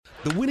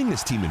The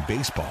winningest team in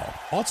baseball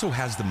also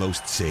has the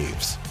most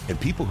saves, and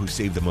people who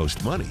save the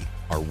most money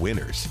are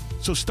winners.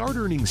 So start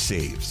earning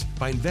saves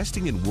by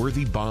investing in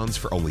worthy bonds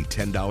for only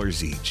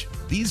 $10 each.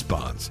 These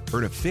bonds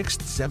earn a fixed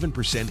 7%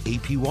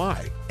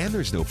 APY, and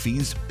there's no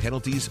fees,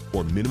 penalties,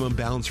 or minimum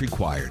balance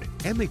required,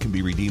 and they can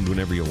be redeemed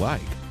whenever you like.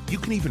 You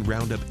can even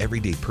round up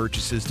everyday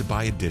purchases to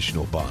buy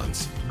additional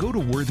bonds. Go to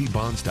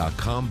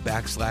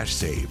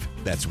worthybonds.com/save.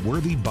 That's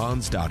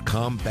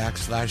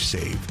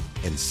worthybonds.com/save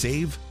and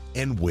save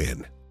and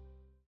win.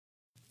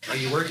 Are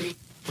you working?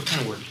 What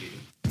kind of work do you do?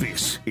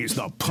 This is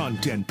the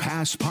Punt and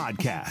Pass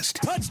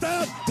Podcast.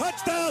 Touchdown,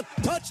 touchdown,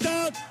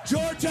 touchdown,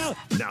 Georgia.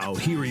 Now,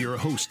 here are your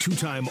hosts,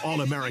 two-time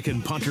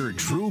All-American punter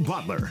Drew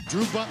Butler.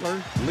 Drew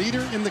Butler,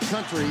 leader in the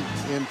country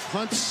in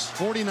punts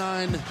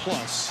 49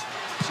 plus.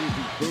 See if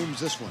he booms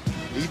this one.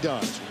 He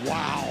does.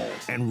 Wow.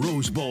 And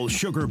Rose Bowl,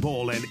 Sugar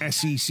Bowl, and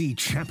SEC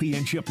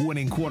championship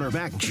winning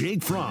quarterback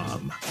Jake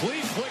Fromm.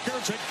 Flea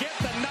flicker to get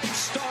the night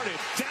started.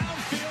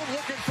 Downfield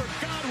looking for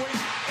Godwin.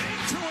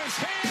 Into his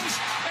hands.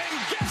 And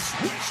guess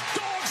which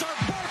dogs are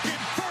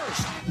barking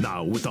first?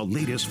 Now, with the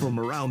latest from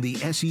around the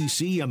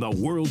SEC and the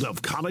world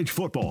of college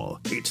football,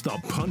 it's the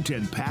Punt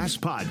and Pass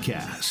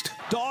Podcast.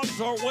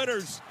 Dogs are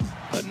winners.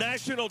 A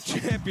national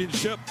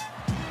championship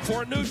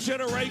for a new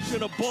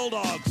generation of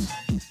Bulldogs.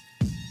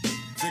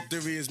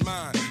 Victory is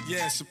mine,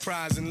 yeah,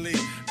 surprisingly.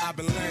 I've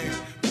been lame,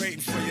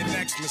 waiting for your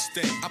next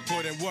mistake. I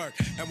put in work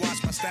and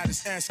watch my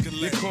status escalate.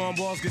 Your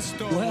cornballs get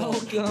stolen.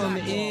 Welcome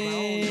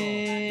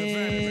in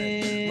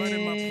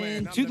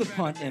to the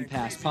Punt and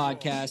Pass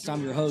Podcast.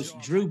 I'm your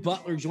host, Drew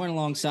Butler, joined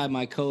alongside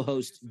my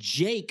co-host,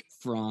 Jake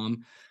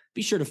Fromm.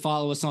 Be sure to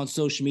follow us on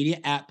social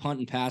media at Punt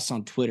and Pass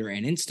on Twitter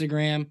and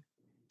Instagram.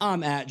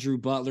 I'm at Drew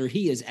Butler.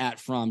 He is at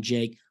Fromm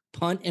Jake.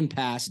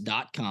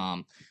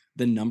 Puntandpass.com,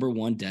 the number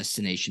one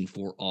destination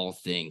for all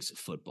things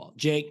football.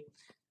 Jake,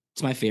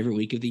 it's my favorite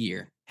week of the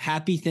year.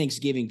 Happy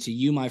Thanksgiving to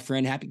you, my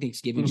friend. Happy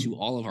Thanksgiving to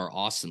all of our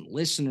awesome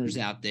listeners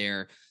out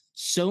there.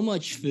 So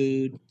much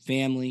food,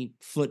 family,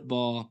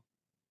 football,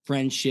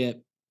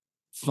 friendship,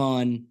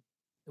 fun,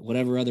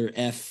 whatever other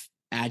F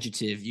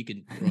adjective you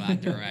can throw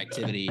out there or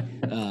activity.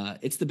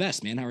 It's the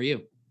best, man. How are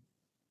you?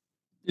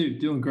 Dude,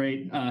 doing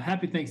great.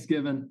 Happy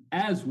Thanksgiving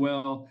as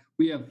well.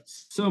 We have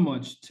so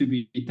much to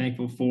be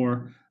thankful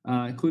for,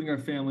 including our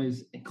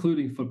families,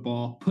 including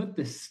football. Put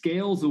the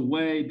scales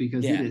away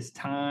because it is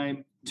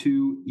time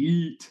to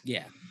eat.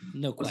 Yeah,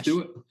 no question.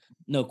 Let's do it.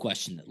 No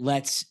question.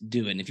 Let's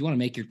do it. And if you want to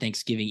make your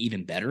Thanksgiving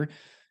even better,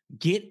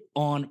 get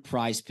on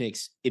Prize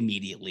Picks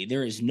immediately.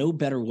 There is no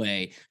better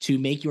way to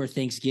make your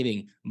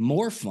Thanksgiving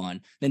more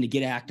fun than to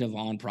get active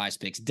on Prize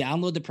Picks.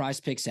 Download the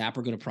Prize Picks app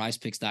or go to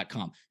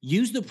prizepicks.com.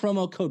 Use the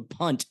promo code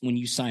PUNT when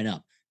you sign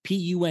up.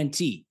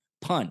 PUNT.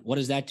 Punt. What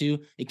does that do?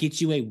 It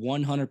gets you a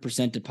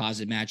 100%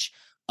 deposit match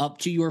up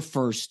to your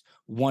first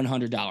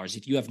 $100.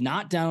 If you have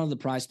not downloaded the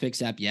Prize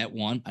Picks app yet,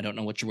 one, I don't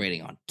know what you're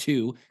waiting on.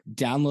 Two,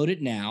 download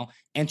it now.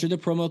 Enter the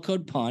promo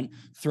code PUNT.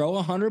 Throw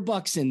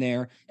 $100 in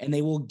there, and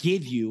they will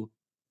give you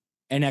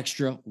an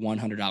extra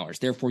 $100.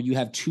 Therefore, you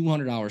have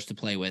 $200 to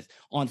play with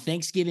on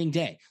Thanksgiving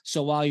Day.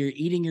 So while you're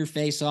eating your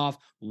face off,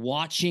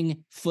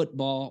 watching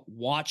football,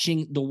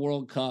 watching the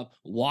World Cup,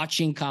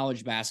 watching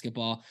college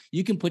basketball,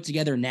 you can put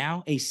together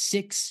now a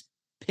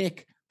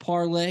 6-pick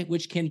parlay,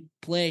 which can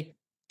play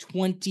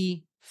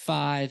 25x.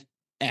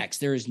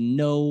 There is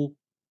no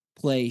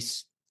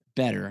place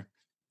better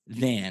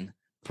than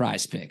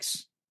Prize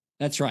Picks.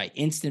 That's right.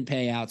 Instant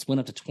payouts, win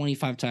up to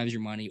 25 times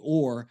your money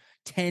or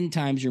 10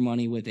 times your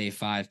money with a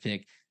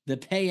 5-pick. The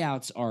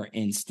payouts are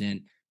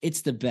instant.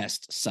 It's the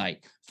best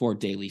site for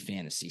daily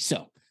fantasy.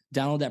 So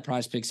download that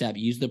Prize Picks app.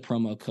 Use the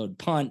promo code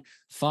PUNT.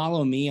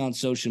 Follow me on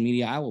social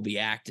media. I will be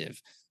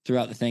active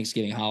throughout the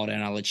Thanksgiving holiday,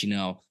 and I'll let you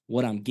know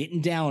what I'm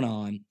getting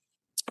down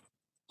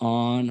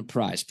on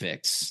Prize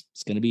Picks.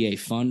 It's going to be a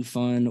fun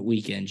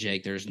weekend,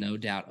 Jake. There's no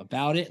doubt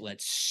about it.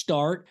 Let's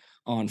start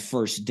on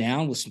first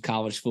down with some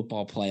college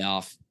football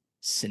playoff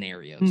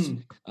scenarios.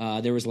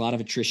 There was a lot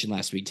of attrition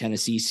last week.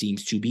 Tennessee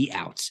seems to be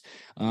out.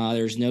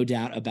 There's no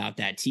doubt about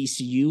that.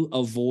 TCU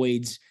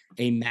avoids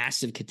a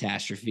massive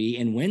catastrophe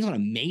and wins on a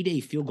Mayday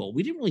field goal.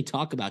 We didn't really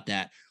talk about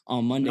that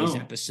on Monday's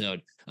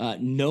episode.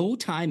 No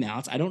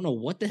timeouts. I don't know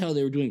what the hell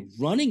they were doing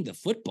running the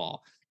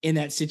football in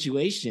that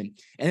situation.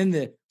 And then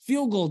the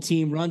field goal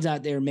team runs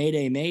out there,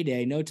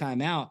 Mayday, no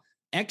timeout,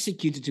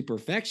 executes it to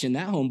perfection.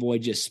 That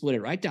homeboy just split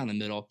it right down the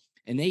middle,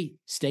 and they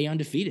stay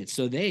undefeated.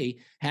 So they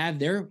have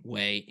their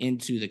way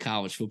into the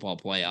college football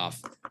playoff.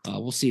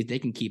 We'll see if they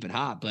can keep it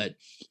hot. But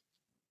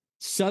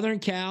Southern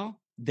Cal,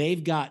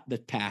 they've got the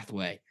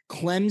pathway.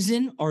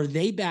 Clemson, are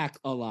they back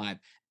alive?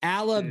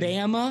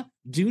 Alabama,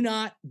 do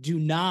not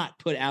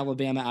put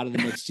Alabama out of the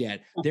mix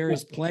yet. There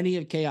is plenty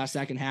of chaos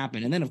that can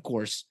happen. And then, of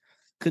course,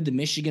 could the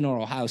Michigan or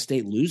Ohio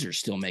State losers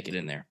still make it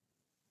in there?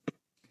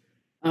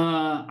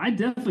 I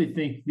definitely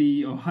think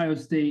the Ohio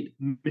State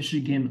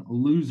Michigan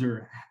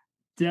loser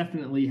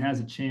definitely has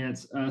a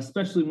chance,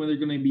 especially when they're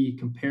going to be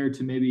compared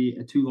to maybe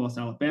a 2-loss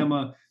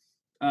Alabama.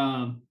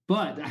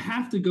 But I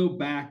have to go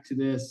back to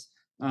this,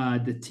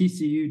 the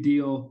TCU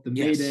deal, the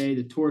Mayday,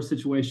 the tour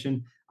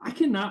situation. I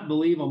cannot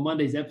believe on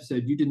Monday's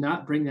episode you did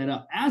not bring that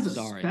up as a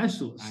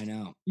specialist. I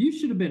know. You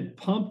should have been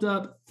pumped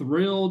up,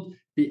 thrilled.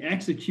 The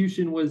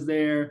execution was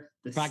there.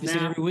 The Practice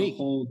snap, every week. the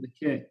hold, the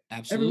kick.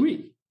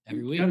 Absolutely.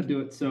 Every week. Got to do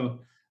it. So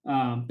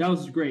that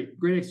was great.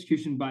 Great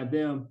execution by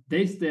them.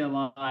 They stay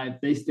alive.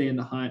 They stay in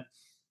the hunt.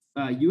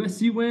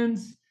 USC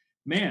wins.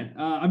 Man,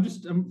 I'm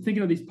thinking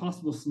of these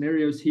possible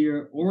scenarios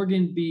here.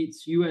 Oregon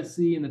beats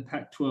USC in the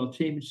Pac-12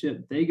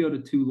 championship. They go to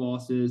 2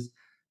 losses.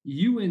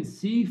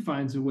 UNC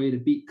finds a way to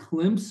beat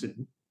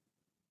Clemson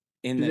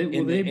in the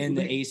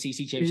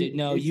ACC championship.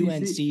 No, ACC?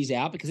 UNC's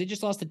out because they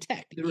just lost to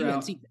Tech.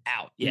 UNC's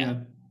out. Yeah.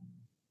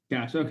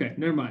 Gosh. Okay.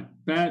 Never mind.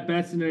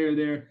 Bad scenario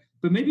there.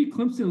 But maybe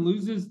Clemson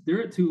loses.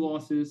 They're at 2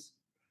 losses.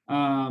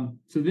 So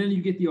then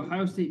you get the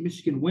Ohio State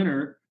Michigan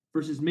winner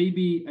versus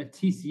maybe a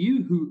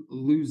TCU who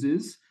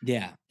loses.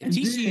 Yeah. If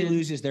TCU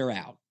loses, they're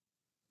out.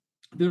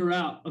 They're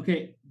out.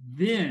 Okay.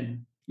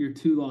 Then your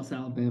 2-loss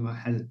Alabama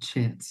has a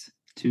chance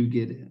to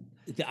get in.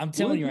 I'm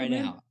telling you right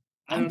now.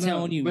 I'm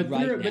telling you right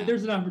now. But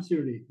there's an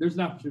opportunity.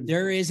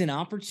 There is an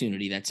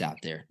opportunity that's out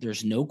there.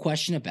 There's no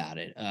question about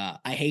it.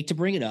 I hate to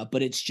bring it up,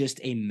 but it's just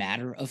a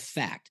matter of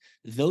fact.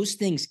 Those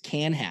things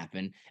can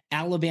happen.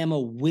 Alabama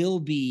will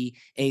be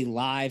a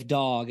live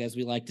dog, as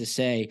we like to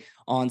say,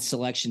 on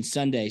Selection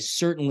Sunday.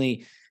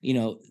 Certainly,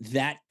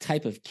 that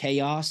type of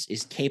chaos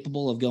is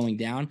capable of going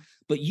down.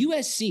 But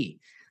USC,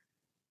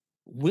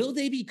 will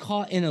they be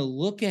caught in a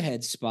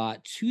look-ahead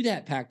spot to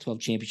that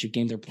Pac-12 championship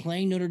game? They're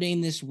playing Notre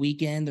Dame this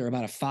weekend. They're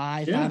about a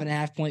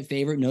 5.5 point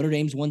favorite. Notre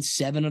Dame's won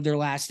 7 of their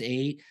last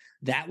 8.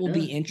 That will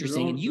be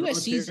interesting. And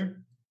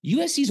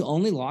USC's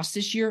only lost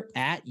this year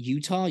at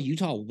Utah.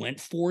 Utah went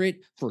for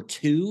it for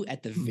 2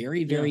 at the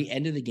very, very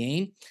end of the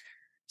game.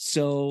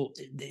 So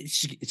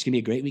it's going to be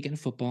a great weekend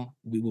of football.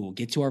 We will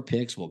get to our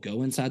picks. We'll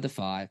go inside the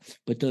 5.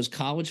 But those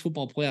college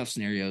football playoff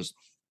scenarios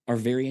are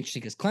very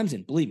interesting because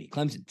Clemson, believe me,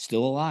 Clemson's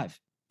still alive.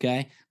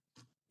 Okay.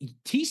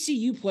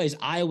 TCU plays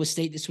Iowa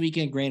State this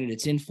weekend. Granted,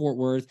 it's in Fort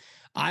Worth.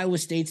 Iowa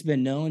State's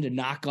been known to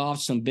knock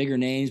off some bigger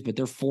names, but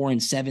they're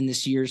 4-7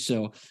 this year.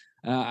 So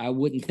I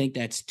wouldn't think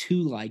that's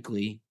too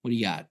likely. What do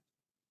you got?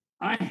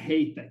 I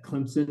hate that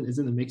Clemson is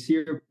in the mix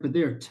here, but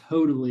they're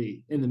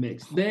totally in the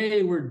mix.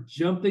 They were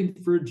jumping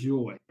for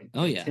joy.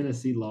 Oh, yeah.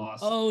 Tennessee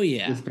lost.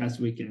 This past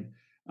weekend.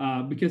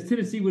 Because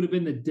Tennessee would have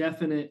been the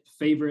definite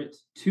favorite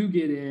to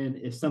get in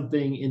if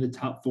something in the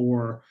top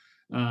 4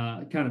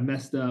 kind of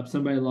messed up,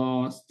 somebody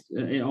lost,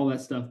 all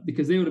that stuff,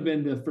 because they would have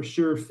been the for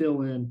sure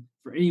fill in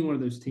for any one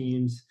of those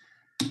teams.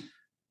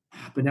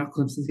 But now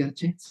Clemson's got a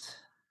chance.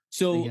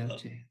 So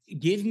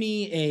give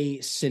me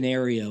a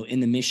scenario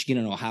in the Michigan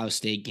and Ohio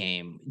State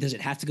game. Does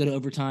it have to go to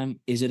overtime?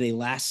 Is it a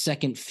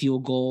last-second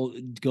field goal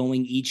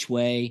going each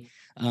way?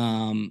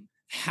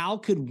 How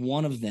could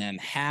one of them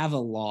have a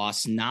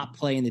loss, not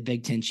play in the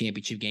Big Ten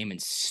championship game,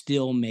 and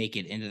still make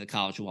it into the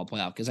college football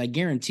playoff? Because I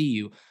guarantee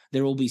you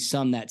there will be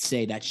some that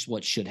say that's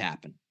what should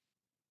happen.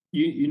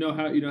 You know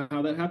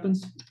how that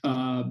happens?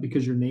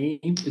 Because your name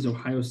is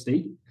Ohio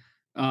State,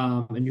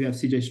 and you have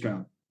CJ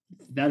Stroud.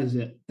 That is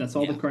it. That's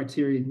all the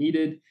criteria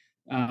needed.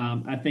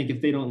 I think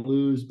if they don't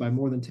lose by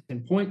more than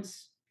 10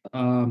 points,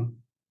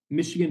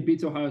 Michigan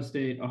beats Ohio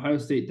State. Ohio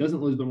State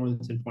doesn't lose by more than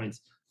 10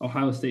 points.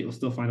 Ohio State will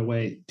still find a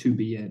way to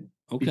be in.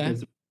 Okay.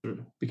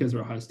 Because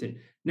they're Ohio State.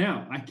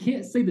 Now, I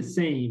can't say the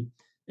same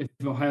if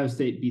Ohio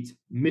State beats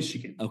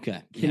Michigan.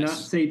 Okay. Cannot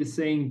say the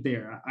same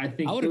there. I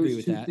think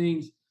those two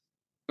things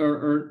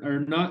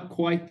are not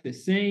quite the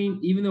same,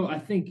 even though I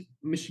think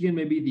Michigan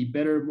may be the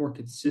better, more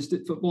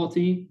consistent football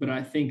team, but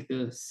I think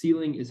the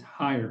ceiling is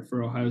higher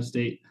for Ohio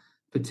State,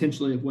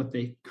 potentially of what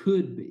they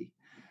could be.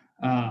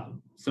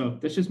 So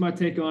that's just my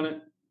take on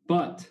it.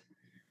 But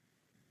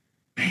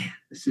man,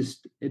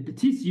 the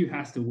TCU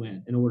has to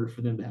win in order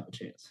for them to have a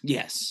chance.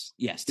 Yes.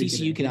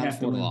 TCU cannot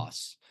afford a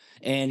loss.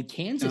 And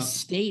Kansas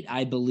State,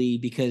 I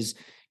believe, because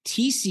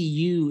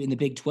TCU in the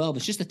Big 12,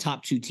 it's just the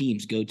top 2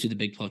 teams go to the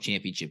Big 12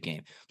 championship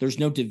game. There's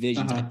no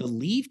divisions. I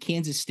believe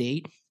Kansas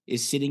State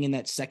is sitting in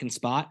that second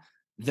spot.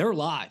 They're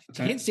live.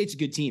 Okay. Kansas State's a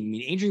good team. I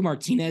mean, Andrew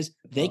Martinez,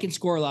 they can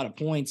score a lot of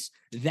points.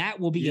 That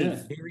will be a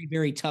very,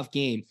 very tough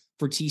game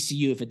for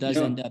TCU if it does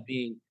end up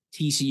being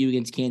TCU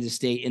against Kansas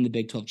State in the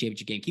Big 12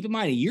 championship game. Keep in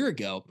mind, a year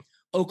ago,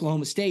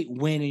 Oklahoma State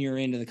went and you're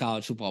into the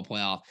college football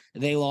playoff.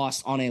 They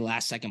lost on a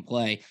last-second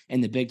play,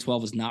 and the Big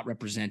 12 was not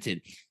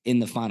represented in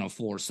the Final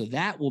Four. So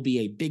that will be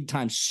a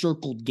big-time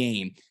circled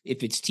game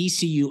if it's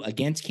TCU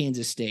against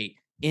Kansas State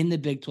in the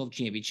Big 12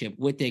 championship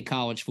with a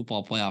college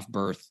football playoff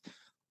berth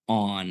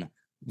on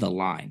the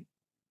line.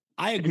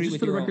 I agree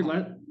with your record.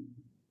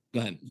 Go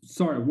ahead.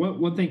 Sorry,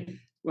 one thing.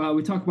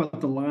 We talk about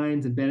the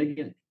lines and betting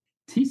it.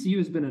 TCU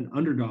has been an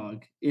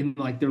underdog in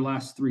like their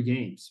last 3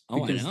 games.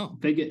 Oh, I know.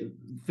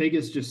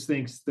 Vegas just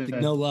thinks that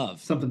no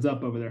love. Something's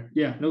up over there.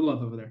 Yeah, no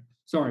love over there.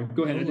 Sorry,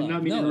 go ahead. I did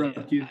not mean to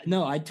interrupt you.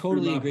 No, I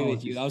totally agree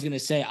with you. I was going to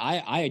say,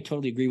 I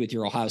totally agree with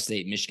your Ohio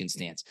State Michigan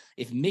stance.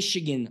 If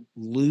Michigan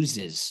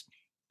loses,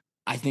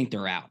 I think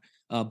they're out.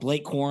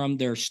 Blake Corum,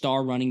 their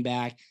star running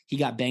back, he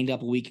got banged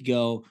up a week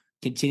ago.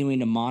 continuing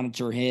to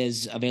monitor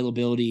his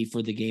availability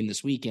for the game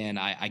this weekend,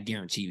 I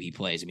guarantee you he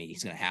plays. I mean,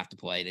 he's going to have to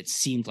play. It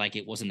seemed like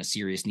it wasn't a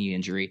serious knee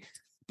injury.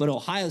 But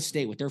Ohio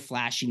State, with their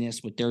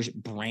flashiness, with their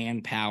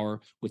brand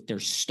power, with their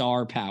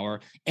star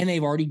power, and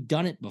they've already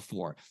done it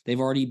before. They've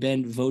already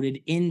been voted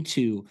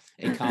into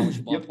a college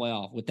football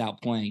playoff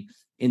without playing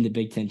in the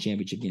Big Ten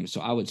championship game. So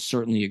I would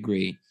certainly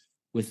agree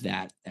with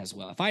that as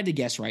well. If I had to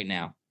guess right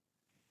now,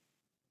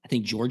 I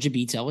think Georgia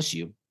beats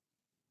LSU,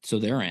 so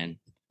they're in.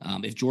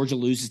 If Georgia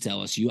loses to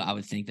LSU, I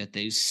would think that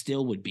they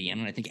still would be in,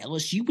 and I think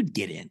LSU would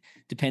get in,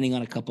 depending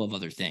on a couple of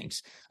other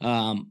things.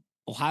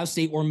 Ohio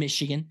State or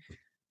Michigan.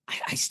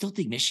 I still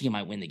think Michigan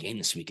might win the game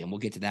this weekend. We'll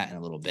get to that in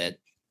a little bit.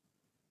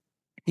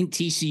 I think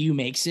TCU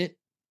makes it,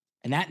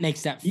 and that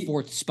makes that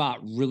fourth spot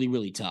really,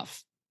 really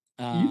tough.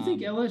 You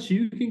think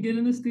LSU can get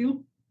in this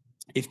deal?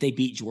 If they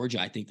beat Georgia,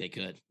 I think they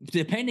could,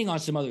 depending on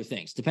some other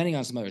things,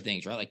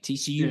 right? Like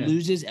TCU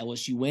loses,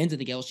 LSU wins. I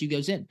think LSU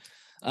goes in.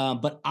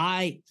 But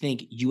I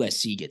think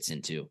USC gets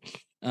into.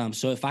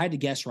 So if I had to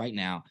guess right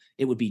now,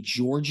 it would be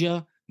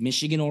Georgia,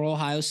 Michigan, or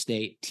Ohio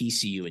State,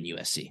 TCU, and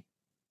USC.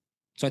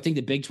 So I think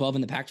the Big 12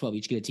 and the Pac-12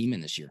 each get a team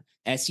in this year.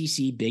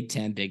 SEC, Big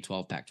 10, Big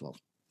 12, Pac-12.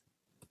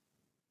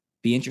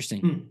 Be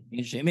interesting.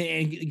 I mean,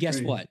 and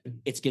guess what?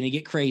 It's going to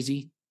get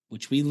crazy,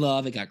 which we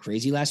love. It got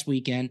crazy last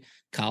weekend.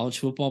 College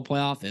football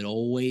playoff, it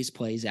always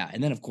plays out.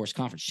 And then, of course,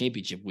 conference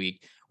championship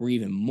week, where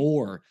even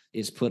more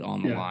is put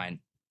on the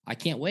line. I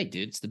can't wait,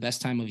 dude. It's the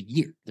best time of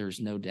year. There's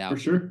no doubt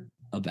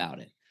about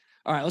it.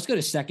 All right, let's go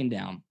to second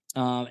down.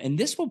 And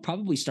this will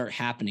probably start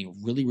happening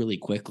really, really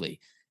quickly.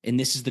 And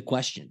this is the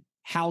question.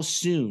 How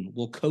soon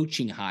will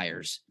coaching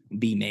hires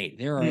be made?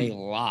 There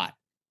are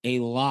a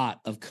lot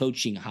of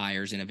coaching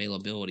hires and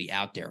availability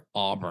out there.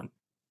 Auburn,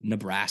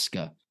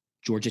 Nebraska,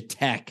 Georgia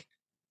Tech,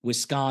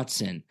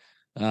 Wisconsin,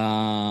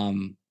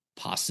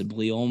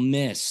 possibly Ole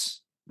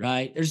Miss,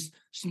 right? There's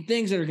some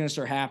things that are going to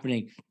start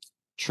happening.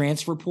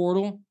 Transfer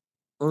portal,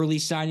 early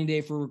signing day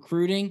for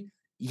recruiting.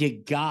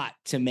 You got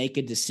to make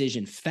a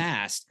decision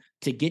fast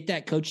to get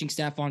that coaching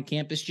staff on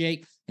campus,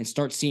 Jake, and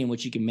start seeing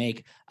what you can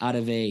make out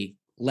of a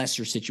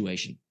lesser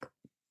situation.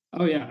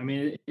 Oh, yeah. I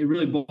mean, it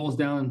really boils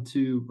down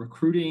to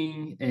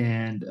recruiting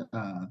and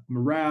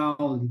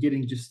morale and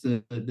getting just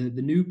the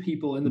new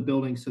people in the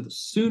building. So the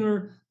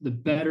sooner, the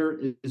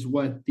better is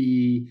what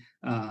the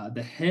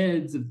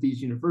heads of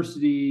these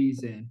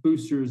universities and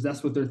boosters,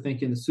 that's what they're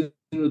thinking. The sooner,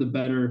 the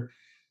better.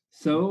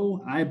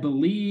 So I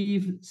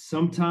believe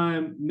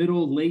sometime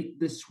late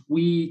this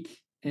week,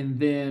 and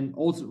then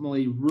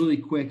ultimately really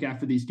quick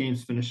after these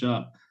games finish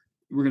up,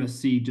 we're going to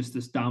see just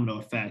this domino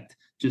effect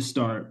just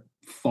start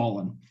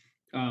falling.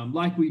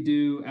 Like we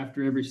do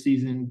after every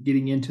season,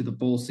 getting into the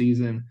bowl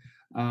season,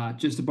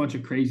 just a bunch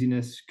of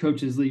craziness.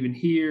 Coaches leaving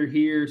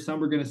here.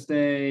 Some are going to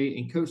stay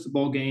and coach the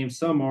bowl game.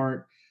 Some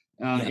aren't.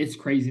 It's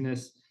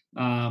craziness.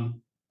 I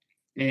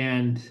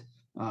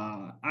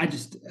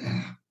just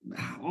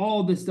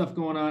all this stuff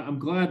going on. I'm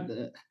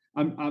glad.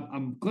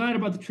 I'm glad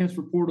about the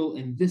transfer portal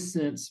in this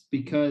sense,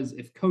 because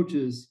if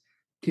coaches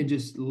can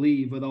just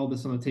leave with all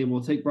this on the table,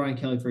 take Brian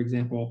Kelly, for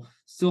example,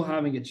 still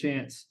having a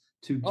chance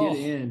to get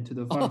into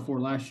the Final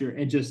Four last year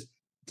and just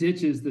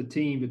ditches the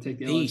team to take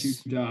the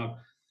LSU job.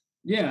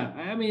 Yeah,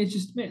 I mean, it's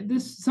just, man,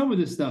 some of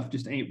this stuff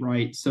just ain't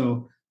right.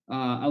 So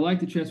I like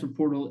the transfer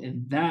portal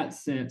in that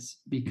sense,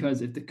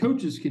 because if the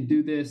coaches can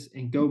do this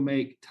and go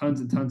make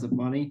tons and tons of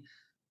money,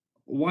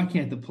 why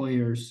can't the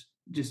players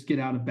just get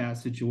out of bad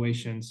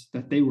situations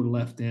that they were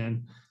left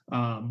in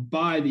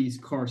by these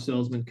car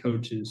salesman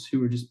coaches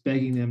who are just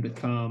begging them to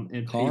come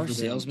and pay for them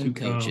salesman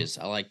coaches.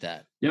 I like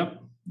that.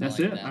 Yep, that's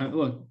it.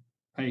 Look,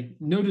 hey,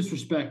 no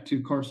disrespect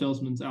to car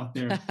salesmen out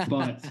there,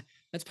 but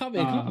that's probably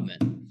a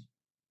compliment.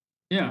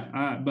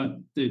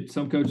 But dude,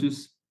 some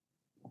coaches,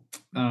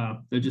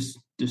 they're just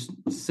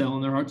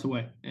selling their hearts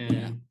away,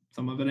 and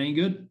some of it ain't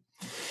good.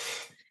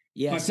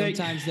 Yeah,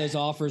 sometimes those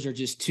offers are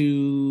just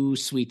too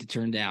sweet to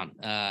turn down,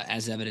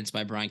 as evidenced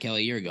by Brian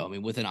Kelly a year ago. I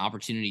mean, with an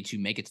opportunity to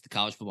make it to the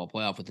college football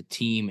playoff with a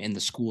team in the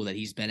school that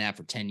he's been at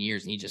for 10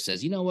 years, and he just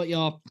says, you know what,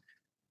 y'all,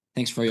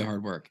 thanks for your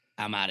hard work.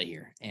 I'm out of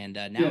here. And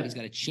now he's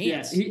got a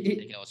chance to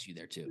take LSU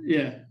there too.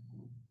 Yeah,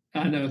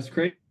 I know. It's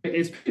crazy.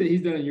 It's crazy that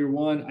he's done it in year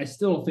one. I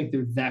still don't think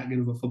they're that good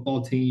of a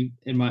football team,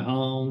 in my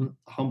own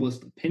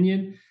humblest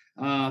opinion.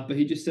 But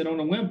he just said on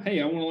a whim,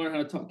 hey, I want to learn how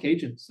to talk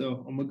Cajun,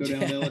 so I'm going to go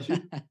down to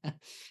LSU.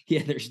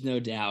 Yeah, there's no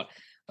doubt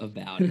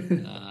about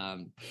it.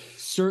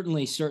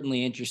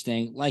 Certainly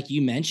interesting. Like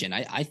you mentioned,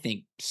 I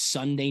think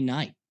Sunday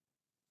night,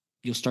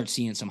 you'll start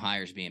seeing some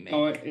hires being made.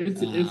 Oh,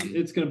 it's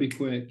going to be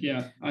quick.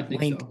 Yeah, I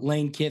think so.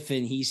 Lane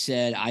Kiffin, he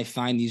said, I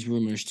find these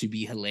rumors to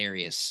be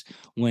hilarious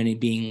when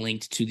it being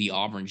linked to the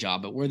Auburn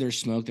job. But where there's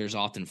smoke, there's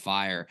often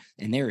fire.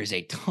 And there is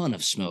a ton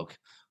of smoke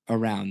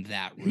around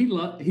that. He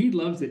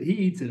loves it. He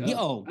eats it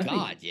up.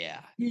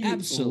 Yeah.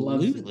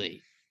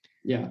 Absolutely.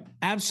 Yeah,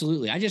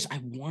 absolutely. I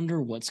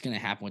wonder what's going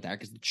to happen with that,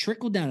 because the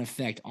trickle down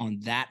effect on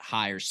that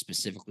hire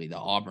specifically, the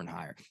Auburn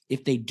hire,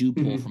 if they do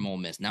pull from Ole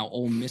Miss. Now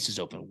Ole Miss is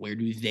open. Where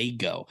do they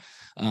go?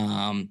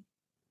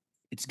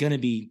 It's going to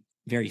be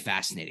very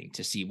fascinating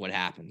to see what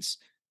happens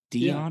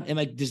Deion? And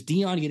like, does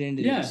Deion get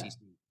into the SEC?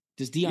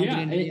 Does Deion get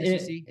into the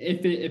SEC?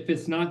 If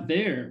it's not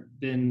there,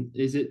 then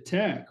is it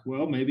Tech?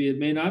 Well, maybe it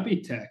may not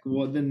be Tech.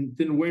 Well, then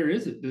where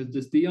is it?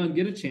 Does Deion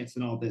get a chance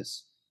in all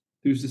this?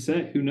 Who's to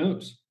say? Who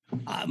knows?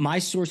 My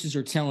sources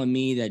are telling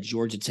me that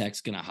Georgia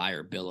Tech's going to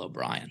hire Bill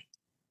O'Brien,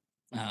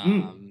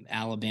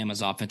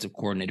 Alabama's offensive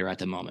coordinator at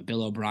the moment.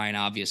 Bill O'Brien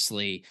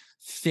obviously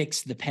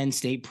fixed the Penn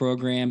State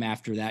program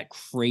after that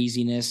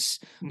craziness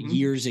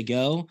years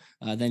ago.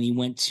 Then he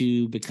went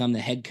to become the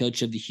head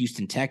coach of the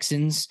Houston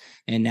Texans.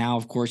 And now,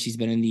 of course, he's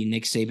been in the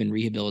Nick Saban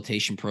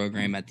rehabilitation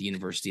program at the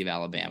University of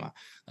Alabama.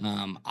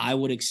 I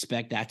would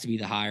expect that to be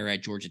the hire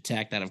at Georgia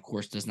Tech. That, of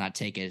course, does not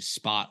take a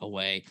spot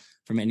away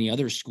from any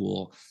other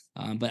school.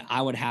 But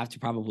I would have to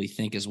probably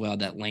think as well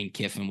that Lane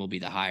Kiffin will be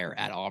the hire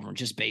at Auburn,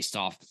 just based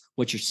off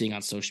what you're seeing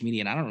on social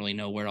media. And I don't really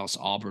know where else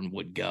Auburn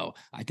would go.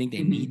 I think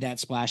they need that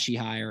splashy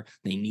hire.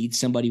 They need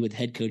somebody with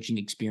head coaching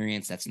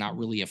experience that's not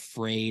really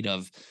afraid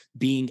of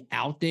being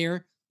out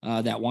there,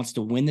 that wants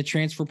to win the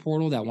transfer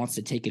portal, that wants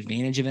to take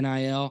advantage of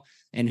NIL,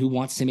 and who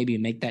wants to maybe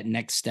make that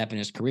next step in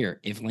his career.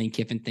 If Lane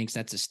Kiffin thinks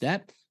that's a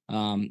step,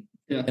 then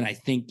I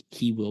think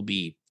he will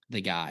be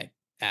the guy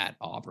at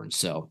Auburn.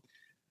 So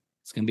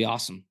it's going to be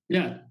awesome.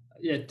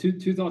 Yeah,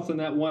 two thoughts on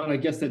that. One, I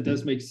guess that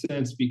does make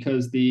sense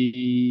because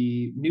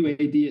the new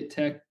AD at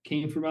Tech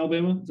came from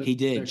Alabama. He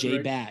did. Jay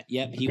Batt.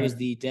 Yep. He was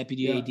the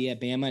deputy AD at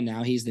Bama.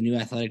 Now he's the new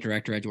athletic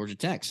director at Georgia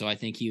Tech. So I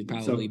think he would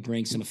probably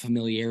bring some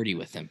familiarity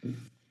with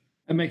him.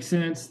 That makes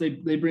sense. They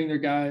bring their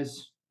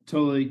guys.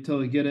 Totally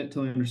get it.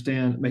 Totally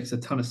understand. It makes a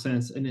ton of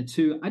sense. And then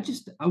two,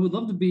 I would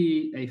love to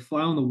be a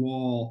fly on the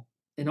wall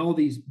in all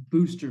these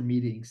booster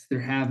meetings they're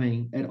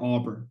having at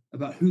Auburn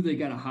about who they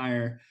got to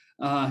hire.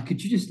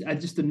 Could you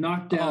just the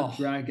knockdown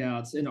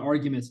dragouts and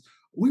arguments?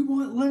 We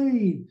want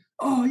Lane.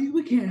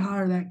 We can't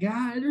hire that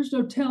guy. There's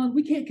no talent.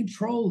 We can't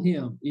control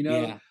him.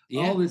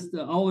 All this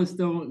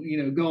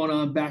going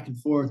on back and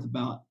forth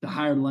about to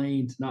hire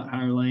Lane, to not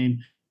hire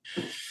Lane.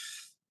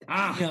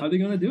 How are they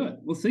going to do it?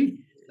 We'll see.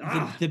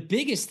 The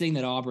biggest thing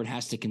that Auburn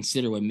has to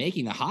consider when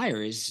making the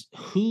hire is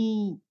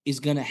who is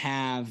going to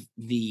have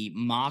the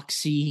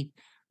moxie,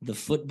 the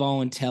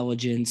football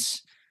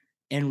intelligence,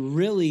 and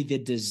really the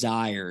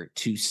desire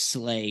to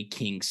slay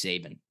King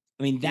Saban.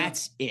 I mean,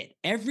 that's it.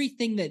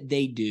 Everything that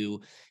they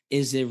do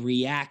is a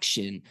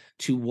reaction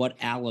to what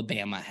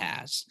Alabama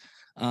has.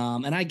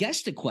 And I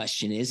guess the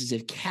question is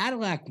if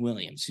Cadillac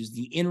Williams, who's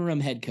the interim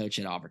head coach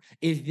at Auburn,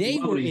 if they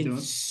were in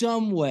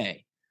some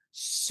way,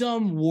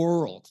 some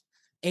world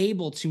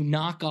able to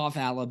knock off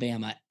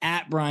Alabama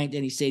at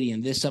Bryant-Denny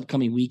Stadium this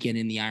upcoming weekend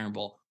in the Iron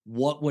Bowl,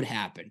 what would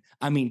happen?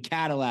 I mean,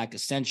 Cadillac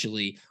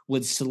essentially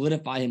would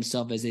solidify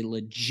himself as a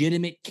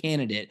legitimate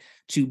candidate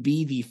to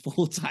be the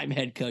full-time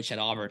head coach at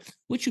Auburn,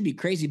 which would be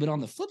crazy. But on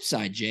the flip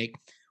side, Jake,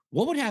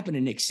 what would happen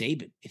to Nick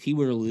Saban if he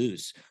were to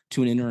lose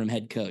to an interim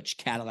head coach,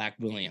 Cadillac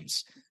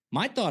Williams?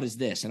 My thought is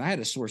this, and I had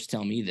a source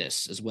tell me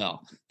this as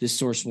well. This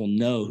source will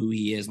know who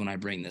he is when I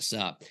bring this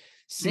up.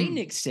 Say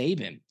Nick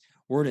Saban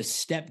were to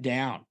step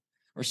down,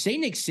 or say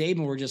Nick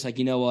Saban were just like,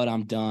 you know what,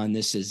 I'm done.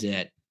 This is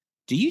it.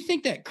 Do you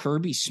think that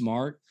Kirby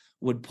Smart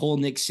would pull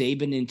Nick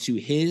Saban into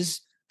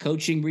his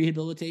coaching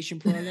rehabilitation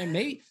program?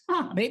 Maybe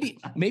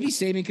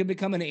Saban could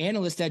become an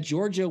analyst at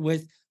Georgia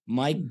with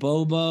Mike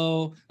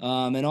Bobo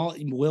and all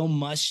Will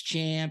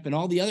Muschamp and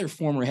all the other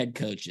former head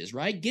coaches,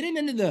 right? Get him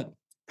into the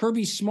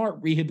Kirby Smart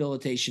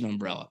rehabilitation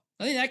umbrella.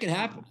 I think that could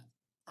happen.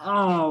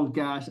 Oh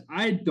gosh,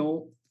 I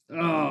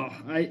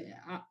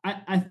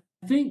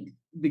think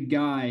the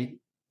guy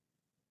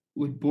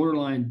would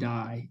borderline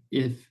die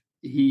if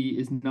he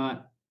is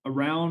not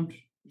around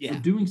or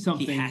doing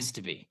something. He has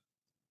to be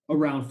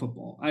around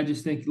football. I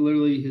just think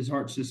literally his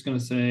heart's just going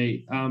to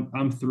say,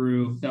 I'm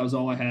through. That was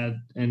all I had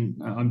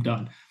and I'm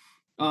done.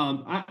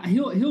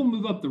 He'll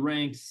move up the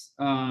ranks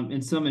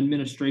in some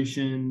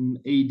administration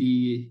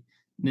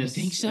AD-ness.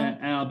 You think so?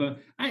 At Alabama.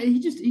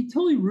 He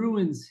totally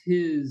ruins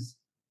his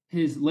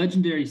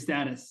legendary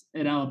status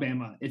at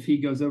Alabama if he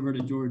goes over to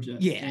Georgia.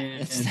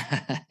 Yeah.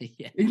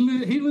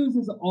 He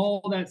loses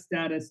all that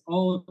status,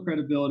 all the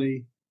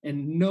credibility,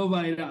 and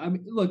nobody. I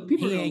mean, look,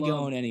 people he ain't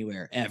going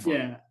anywhere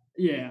ever.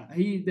 Yeah.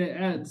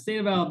 The state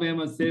of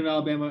Alabama,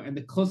 and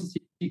the closest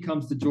he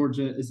comes to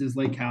Georgia is his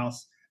lake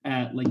house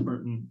at Lake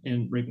Burton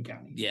in Raven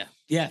County.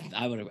 Yeah.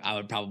 I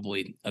would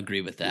probably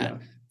agree with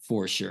that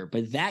for sure.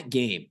 But that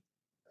game,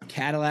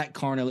 Cadillac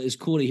Carnell, is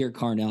cool to hear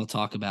Carnell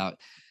talk about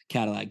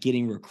Cadillac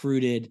getting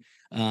recruited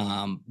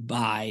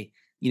by,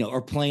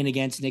 or playing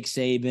against Nick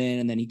Saban.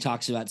 And then he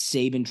talks about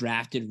Saban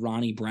drafted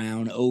Ronnie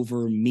Brown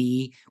over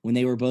me when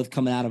they were both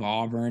coming out of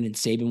Auburn, and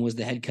Saban was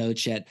the head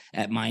coach at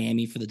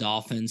Miami for the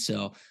Dolphins.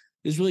 So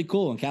it was really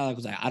cool. And Cadillac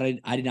was like,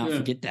 I did not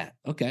forget that.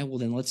 Okay, well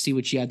then let's see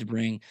what you had to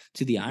bring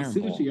to the Iron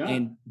Bowl.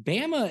 And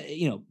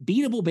Bama,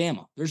 beatable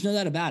Bama. There's no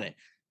doubt about it.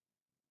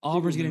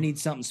 Auburn's going to need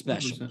something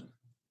special. 100%.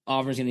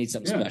 Auburn's going to need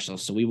something special.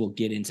 So we will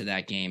get into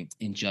that game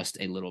in just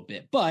a little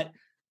bit. But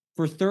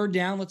for third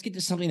down, let's get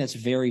to something that's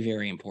very,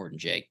 very important,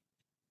 Jake.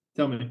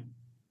 Tell me.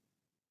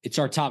 It's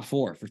our top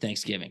 4 for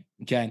Thanksgiving.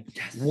 Okay.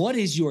 Yes. What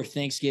is your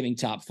Thanksgiving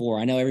top 4?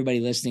 I know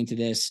everybody listening to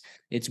this,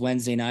 it's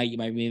Wednesday night. You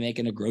might be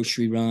making a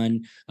grocery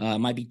run. It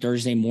might be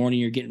Thursday morning.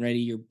 You're getting ready.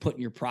 You're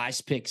putting your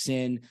prize picks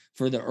in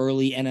for the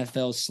early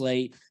NFL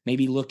slate,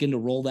 maybe looking to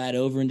roll that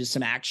over into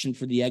some action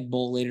for the Egg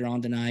Bowl later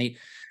on tonight.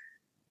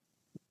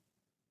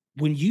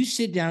 When you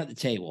sit down at the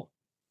table,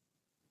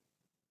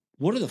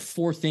 what are the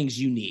 4 things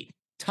you need?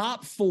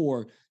 Top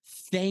 4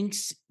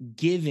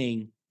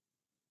 Thanksgiving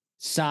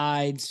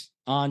sides,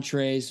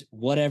 entrees,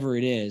 whatever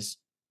it is.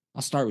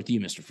 I'll start with you,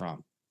 Mr.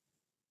 Fromm.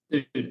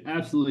 Dude,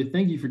 absolutely.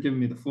 Thank you for giving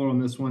me the floor on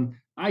this one.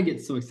 I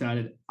get so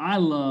excited. I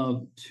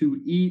love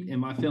to eat,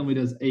 and my family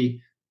does a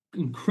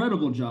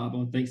incredible job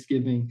on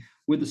Thanksgiving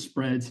with the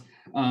spreads.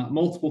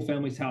 Multiple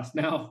families' house.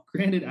 Now,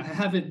 granted, I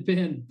haven't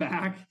been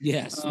back.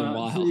 Yes, it's been a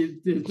while.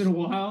 It's been a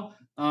while.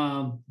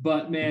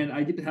 But man,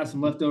 I get to have some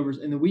leftovers,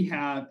 and then we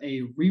have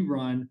a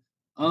rerun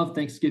of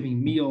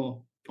Thanksgiving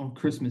meal on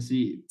Christmas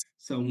Eve.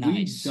 So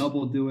nice. We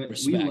double do it.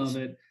 Respect. We love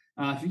it.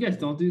 If you guys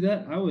don't do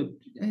that, I would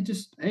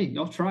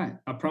y'all try it.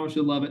 I promise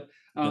you'll love it.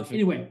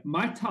 Anyway,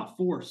 my top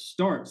 4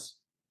 starts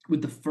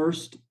with the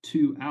first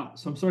 2 out.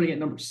 So I'm starting at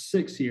number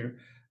 6 here.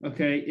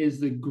 Okay,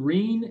 is the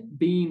green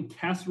bean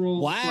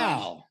casserole.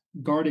 Wow.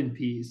 Garden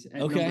peas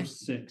at number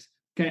 6.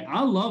 Okay,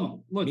 I love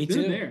them. Look, Me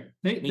they're too. there.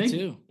 Me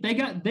too. They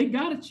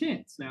got a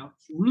chance now.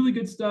 It's really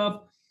good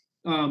stuff.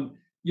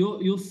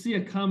 You'll see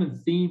a common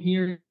theme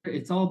here.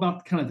 It's all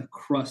about kind of the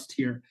crust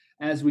here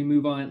as we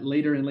move on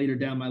later and later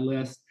down my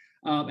list.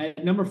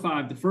 At number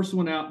 5, the first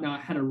one out. Now, I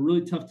had a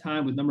really tough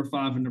time with number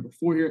 5 and number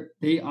 4 here.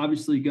 They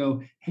obviously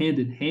go hand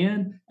in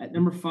hand. At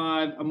number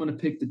 5, I'm going to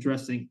pick the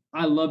dressing.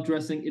 I love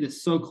dressing. It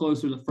is so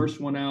close to the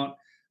first one out.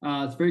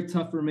 It's very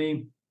tough for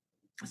me.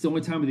 It's the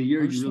only time of the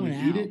year you really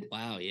eat it.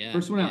 Wow, yeah.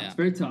 First one out. Yeah. It's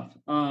very tough.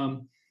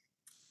 And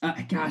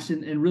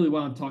really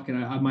while I'm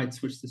talking, I might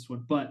switch this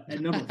one. But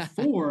at number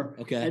 4,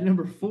 At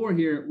number 4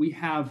 here, we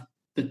have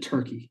the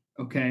turkey.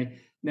 Okay.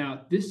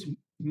 Now, this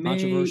may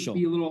be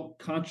a little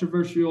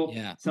controversial.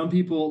 Yeah. Some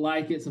people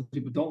like it. Some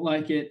people don't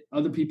like it.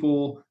 Other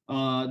people,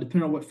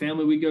 depending on what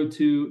family we go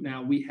to.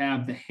 Now, we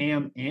have the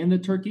ham and the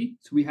turkey.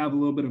 So we have a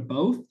little bit of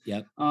both.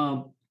 Yep.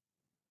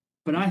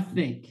 But I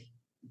think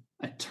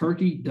a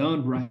turkey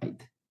done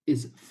right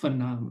is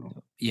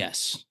phenomenal.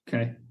 Yes.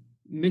 Okay.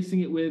 Mixing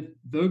it with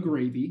the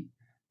gravy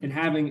and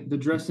having the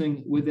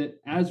dressing with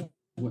it as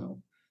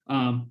well.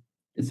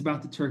 It's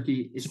about the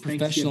turkey. It's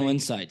professional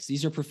insights.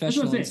 These are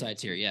professional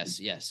insights here. Yes,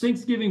 yes.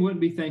 Thanksgiving wouldn't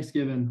be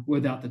Thanksgiving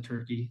without the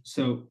turkey.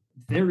 So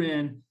they're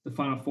in the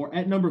final 4.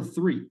 At number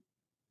 3,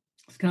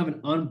 it's kind of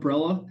an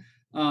umbrella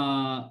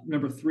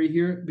number 3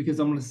 here, because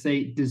I'm going to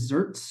say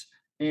desserts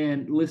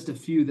and list a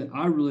few that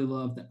I really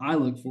love that I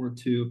look forward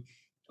to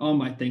on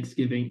my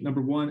Thanksgiving.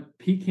 Number 1,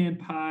 pecan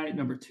pie.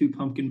 Number 2,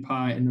 pumpkin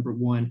pie. And number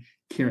 1,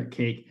 carrot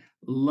cake.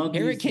 Love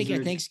carrot cake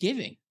desserts. at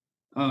Thanksgiving.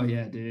 Oh,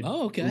 yeah, dude.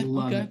 Oh, okay.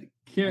 Love it.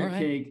 Carrot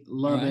cake.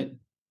 Love it.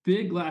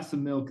 Big glass of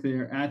milk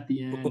there at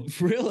the end.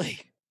 Really?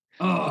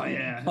 Oh,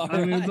 yeah.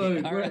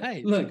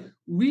 Look,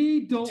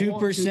 we don't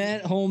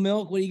 2% whole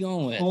milk. What are you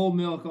going with? Whole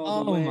milk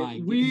all the way. My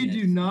goodness. We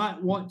do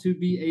not want to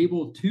be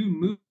able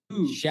to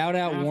move. Shout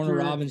out Warner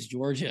Robins,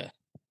 Georgia.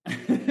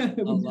 We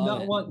do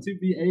not want to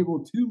be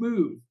able to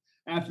move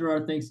after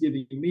our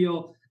Thanksgiving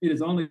meal. It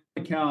is on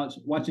the couch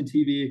watching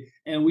TV,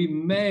 and we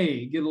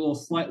may get a little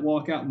slight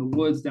walk out in the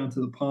woods down to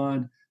the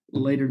pond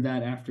later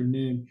that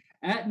afternoon.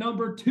 At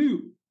number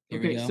 2.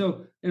 Okay,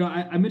 so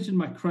I mentioned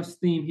my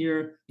crust theme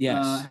here.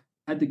 Yes.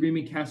 Had the green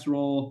bean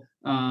casserole,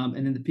 and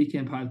then the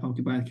pecan pie, the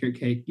pumpkin pie, the carrot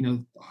cake. I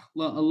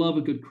love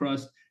a good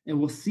crust, and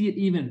we'll see it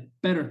even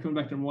better coming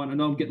back to number 1. I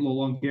know I'm getting a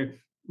little long here.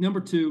 Number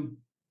 2,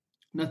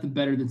 nothing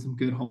better than some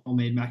good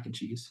homemade mac and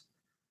cheese.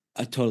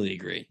 I totally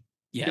agree.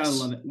 Yes. Gotta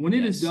love it. When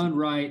it is done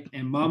right,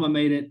 and mama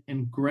made it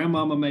and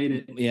grandmama made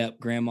it. Yep,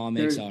 grandma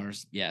makes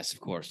ours. Yes,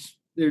 of course.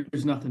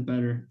 There's nothing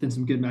better than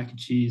some good mac and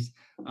cheese.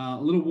 A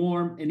little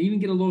warm, and even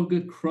get a little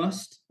good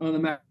crust on the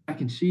mac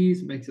and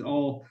cheese. Makes it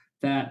all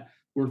that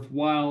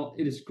worthwhile.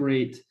 It is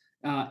great.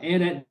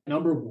 And at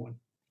number 1,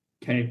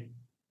 okay,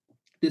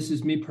 this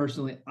is me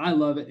personally. I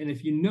love it. And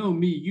if you know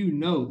me, you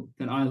know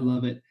that I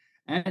love it.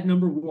 At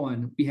number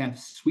 1, we have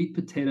sweet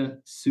potato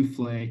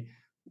souffle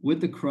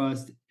with the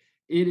crust.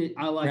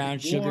 I like brown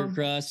sugar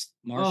crust,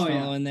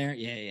 marshmallow in there.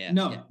 Yeah.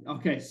 No. Yeah.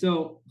 Okay.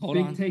 So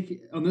big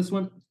take on this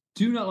one.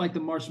 Do not like the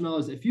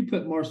marshmallows. If you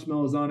put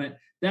marshmallows on it,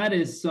 that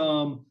is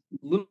some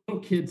little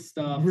kid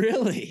stuff.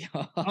 Really?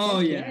 Oh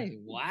yeah.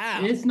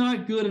 Wow. It's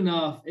not good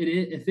enough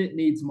if it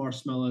needs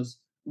marshmallows.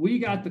 We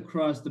got the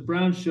crust, the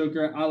brown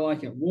sugar. I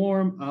like it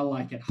warm. I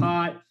like it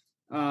hot.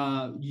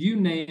 You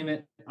name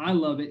it. I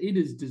love it. It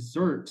is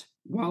dessert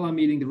while I'm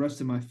eating the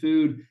rest of my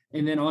food,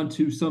 and then on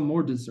to some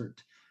more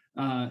dessert.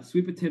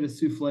 Sweet potato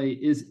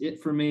souffle is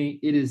it for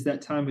me. It is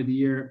that time of the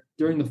year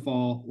during the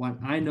fall when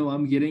I know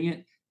I'm getting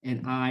it,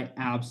 and I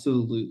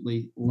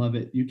absolutely love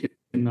it. You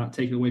cannot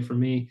take it away from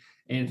me.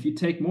 And if you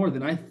take more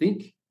than I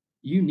think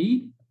you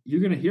need, you're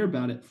going to hear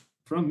about it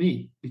from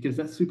me, because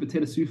that sweet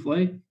potato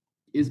souffle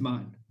is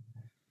mine.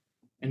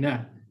 And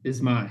that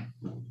is my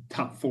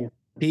top 4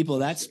 People,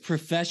 that's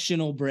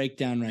professional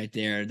breakdown right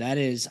there. That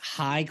is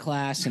high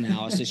class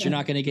analysis. You're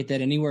not going to get that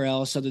anywhere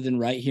else other than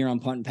right here on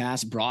Punt and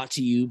Pass, brought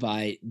to you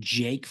by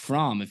Jake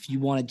Fromm. If you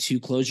wanted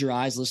to close your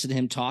eyes, listen to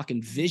him talk,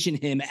 and vision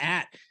him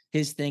at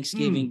his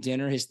Thanksgiving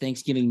dinner, his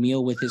Thanksgiving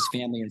meal with his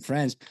family and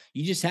friends,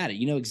 you just had it.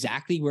 You know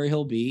exactly where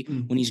he'll be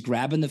when he's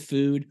grabbing the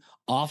food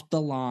off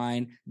the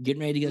line,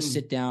 getting ready to go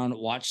sit down,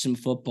 watch some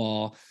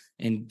football,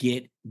 and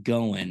get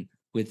going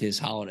with his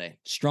holiday.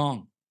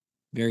 Strong,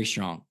 very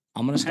strong.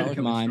 I'm going to start with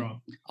mine.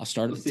 Strong. I'll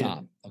start at the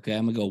top. Okay.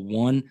 I'm going to go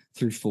 1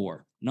 through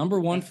 4. Number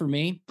 1 for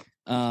me,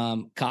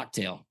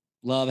 cocktail.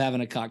 Love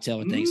having a cocktail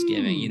with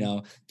Thanksgiving. You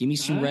know, give me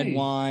some red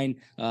wine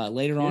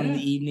later on in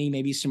the evening,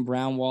 maybe some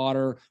brown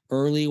water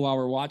early while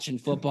we're watching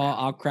football.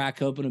 I'll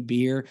crack open a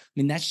beer. I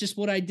mean, that's just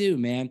what I do,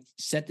 man.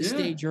 Set the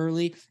stage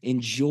early,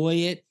 enjoy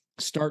it,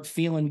 start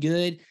feeling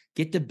good,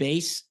 get the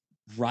base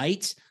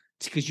right.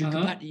 Because you're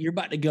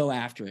about to go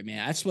after it,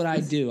 man. That's what I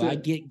do. I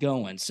get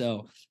going.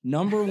 So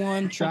number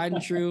 1, tried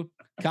and true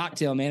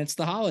cocktail, man. It's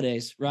the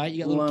holidays, right? You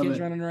got little kids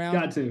running around.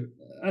 Got to.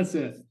 That's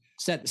it.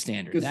 Set the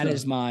standard. That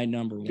is my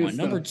number 1.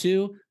 Number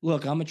 2,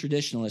 look, I'm a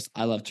traditionalist.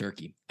 I love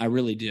turkey. I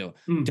really do.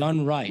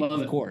 Done right,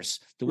 of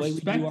course. The way we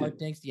do our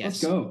things.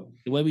 Yes. Let's go.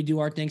 The way we do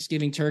our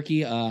Thanksgiving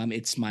turkey.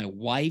 It's my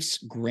wife's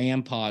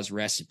grandpa's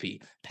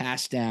recipe,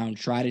 passed down,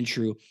 tried and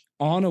true,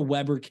 on a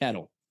Weber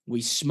kettle.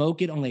 We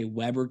smoke it on a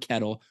Weber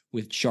kettle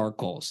with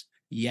charcoals.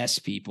 Yes,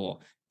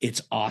 people.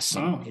 It's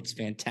awesome. Wow. It's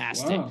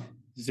fantastic. Wow.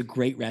 It's a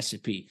great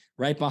recipe.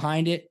 Right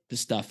behind it, the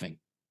stuffing.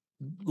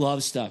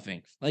 Love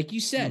stuffing. Like you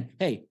said,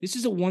 hey, this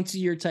is a once a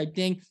year type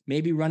thing.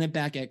 Maybe run it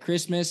back at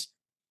Christmas.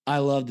 I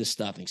love the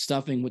stuffing.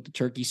 Stuffing with the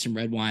turkey, some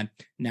red wine.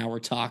 Now we're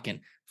talking.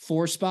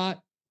 4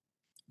 spot,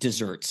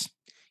 desserts.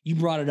 You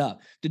brought it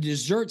up. The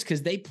desserts,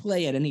 because they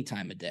play at any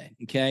time of day,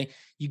 okay?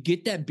 You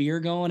get that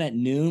beer going at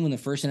noon when the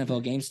first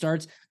NFL game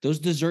starts. Those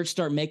desserts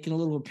start making a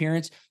little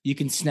appearance. You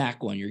can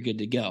snack one. You're good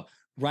to go.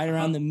 Right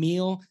around the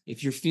meal,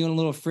 if you're feeling a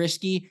little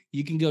frisky,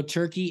 you can go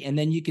turkey, and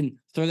then you can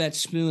throw that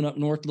spoon up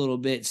north a little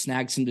bit,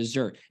 snag some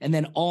dessert. And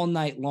then all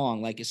night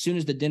long, like as soon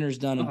as the dinner's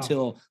done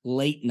until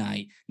late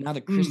night, now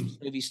the Christmas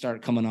movies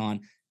start coming on.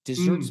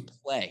 Desserts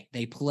play.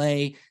 They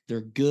play.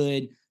 They're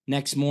good.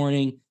 Next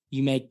morning,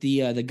 you make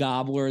the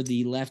gobbler,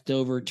 the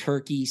leftover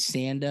turkey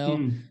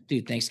sando.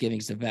 Dude,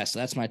 Thanksgiving's the best. So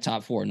that's my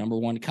top 4. Number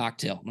 1,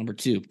 cocktail. Number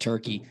 2,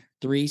 turkey.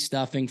 3,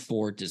 stuffing.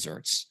 4,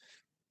 desserts.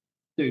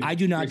 Dude, I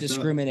do not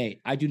discriminate.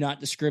 I do not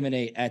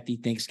discriminate at the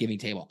Thanksgiving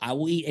table. I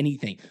will eat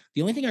anything.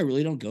 The only thing I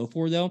really don't go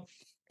for, though,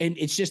 and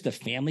it's just a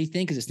family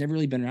thing because it's never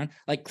really been around,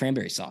 like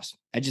cranberry sauce.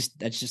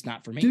 That's just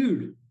not for me.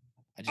 Dude,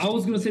 I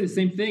was going to say the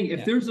same thing.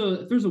 If there's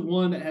a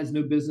one that has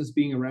no business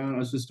being around, I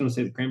was just going to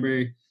say the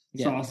cranberry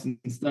sauce and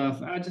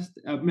stuff.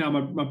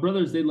 My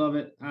brothers, they love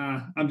it.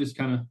 I'm just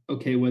kind of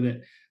okay with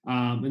it.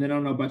 And then I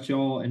don't know about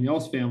y'all and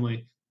y'all's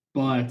family,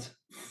 but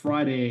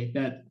Friday,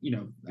 that,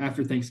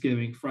 after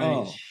Thanksgiving,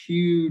 Friday is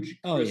huge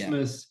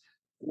Christmas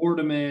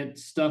ornament,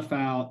 stuff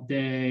out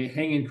day,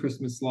 hanging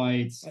Christmas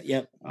lights.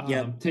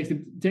 Takes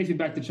me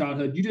back to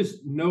childhood. You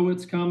just know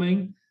it's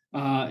coming.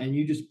 And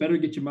you just better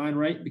get your mind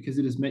right because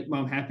it is Make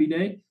Mom Happy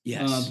Day.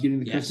 Yes. Getting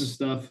the Christmas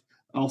stuff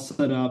all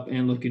set up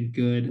and looking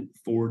good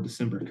for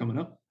December coming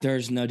up.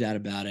 There's no doubt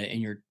about it.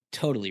 And you're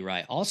totally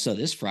right. Also,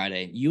 this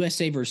Friday,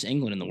 USA versus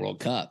England in the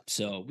World Cup.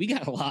 So we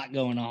got a lot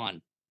going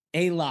on.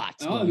 Going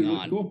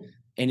on. Cool.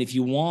 And if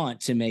you want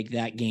to make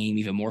that game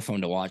even more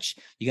fun to watch,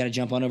 you got to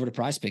jump on over to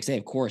Prize Picks. They,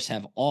 of course,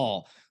 have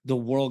all the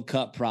World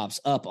Cup props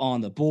up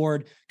on the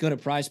board. Go to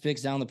Prize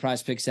Picks, download the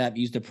Prize Picks app,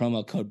 use the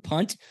promo code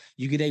PUNT.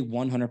 You get a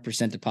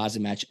 100%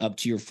 deposit match up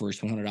to your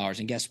first $100.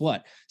 And guess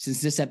what?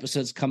 Since this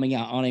episode's coming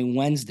out on a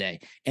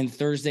Wednesday and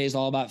Thursday is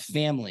all about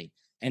family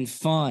and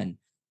fun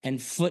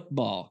and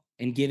football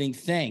and giving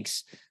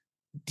thanks,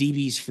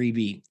 DB's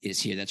Freebie is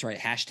here. That's right.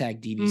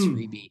 Hashtag DB's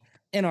Freebie.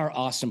 And our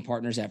awesome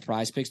partners at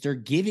Prize Picks, they're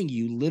giving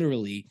you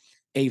literally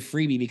a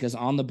freebie because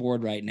on the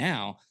board right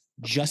now,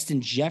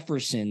 Justin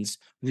Jefferson's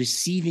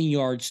receiving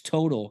yards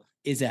total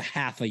is a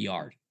half a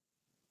yard.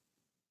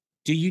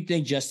 Do you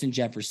think Justin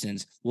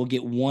Jefferson's will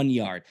get 1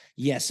 yard?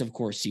 Yes, of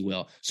course he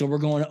will. So we're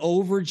going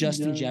over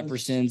Justin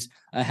Jefferson's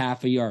a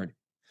half a yard.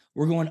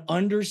 We're going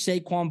under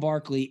Saquon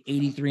Barkley,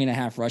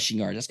 83.5 rushing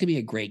yards. That's going to be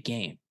a great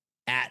game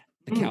at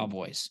the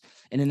Cowboys.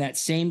 And in that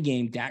same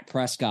game, Dak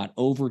Prescott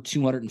over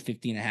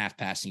 250.5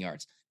 passing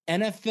yards.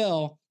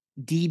 NFL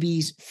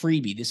DB's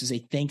freebie. This is a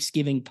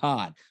Thanksgiving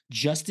pod.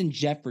 Justin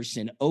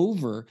Jefferson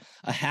over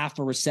a half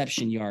a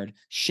reception yard.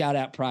 Shout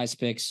out Prize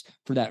Picks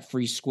for that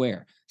free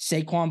square.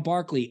 Saquon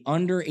Barkley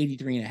under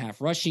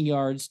 83.5 rushing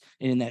yards.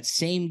 And in that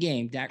same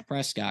game, Dak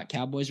Prescott,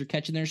 Cowboys are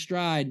catching their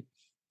stride,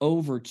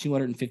 over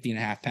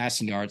 250.5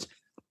 passing yards.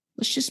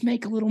 Let's just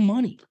make a little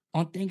money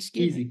on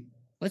Thanksgiving. Easy.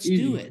 Let's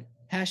do it.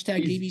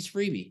 Hashtag DB's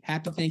freebie.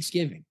 Happy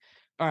Thanksgiving.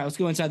 All right, let's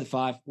go inside the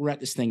 5. We'll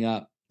wrap this thing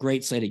up.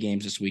 Great slate of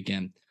games this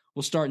weekend.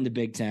 We'll start in the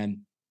Big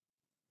Ten.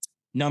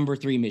 Number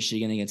 3,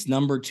 Michigan against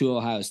number 2,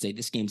 Ohio State.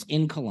 This game's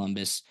in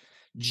Columbus.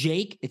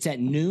 Jake, it's at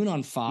noon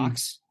on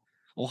Fox.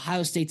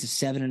 Ohio State's a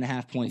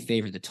 7.5 point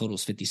favorite. The total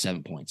is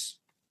 57 points.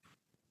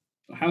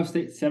 Ohio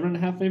State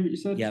 7.5 favorite, you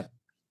said? Yep.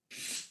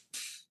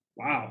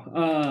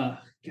 Wow.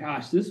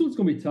 Gosh, this one's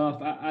going to be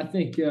tough. I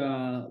think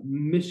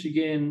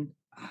Michigan,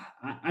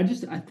 I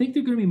think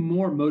they're going to be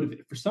more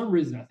motivated. For some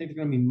reason, I think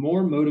they're going to be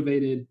more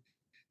motivated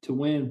to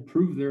win,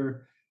 prove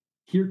they're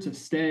here to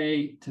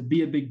stay, to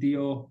be a big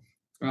deal.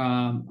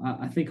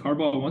 I think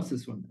Harbaugh wants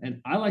this one.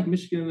 And I like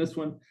Michigan in this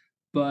one.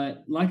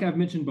 But like I've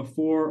mentioned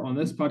before on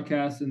this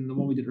podcast and the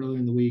one we did earlier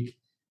in the week,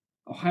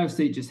 Ohio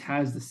State just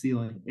has the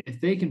ceiling.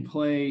 If they can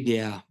play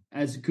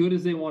as good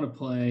as they want to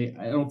play,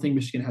 I don't think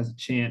Michigan has a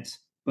chance.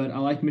 But I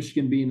like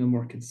Michigan being a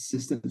more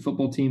consistent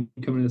football team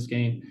coming to this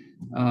game.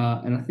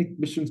 And I think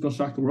Michigan's going to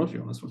shock the world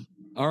here on this one.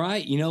 All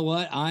right. You know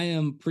what? I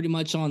am pretty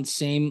much on the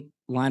same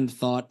line of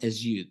thought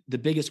as you. The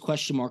biggest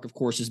question mark, of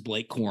course, is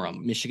Blake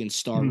Corum, Michigan's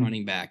star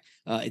running back.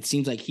 It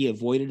seems like he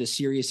avoided a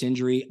serious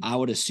injury. I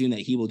would assume that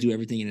he will do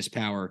everything in his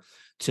power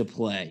to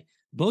play.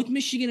 Both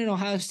Michigan and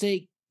Ohio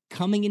State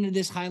coming into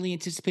this highly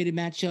anticipated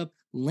matchup,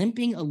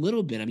 limping a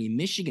little bit. I mean,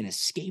 Michigan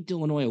escaped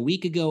Illinois a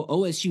week ago.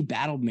 OSU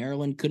battled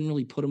Maryland, couldn't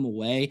really put them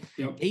away.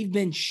 Yep. They've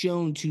been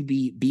shown to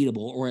be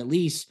beatable, or at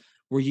least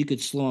where you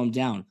could slow them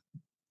down.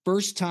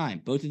 First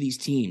time both of these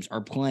teams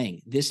are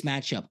playing this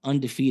matchup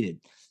undefeated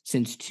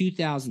since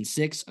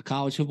 2006. A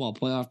college football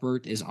playoff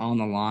berth is on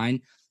the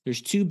line.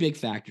 There's two big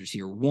factors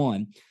here.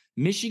 One,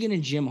 Michigan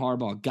and Jim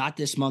Harbaugh got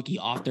this monkey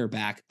off their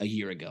back a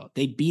year ago.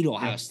 They beat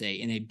Ohio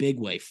State in a big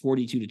way,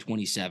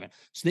 42-27.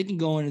 So they can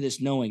go into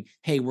this knowing,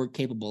 hey, we're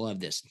capable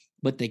of this.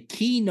 But the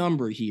key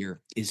number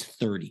here is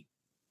 30.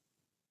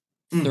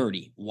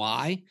 30.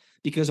 Why?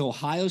 Because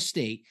Ohio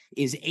State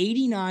is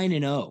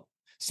 89-0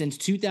 since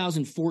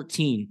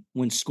 2014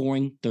 when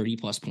scoring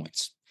 30-plus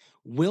points.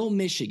 Will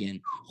Michigan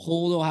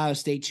hold Ohio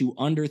State to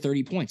under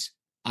 30 points?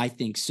 I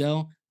think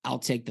so. I'll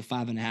take the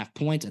 5.5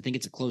 points. I think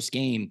it's a close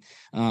game.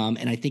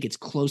 And I think it's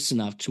close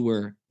enough to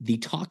where the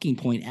talking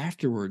point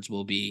afterwards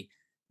will be,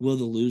 will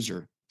the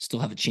loser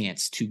still have a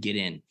chance to get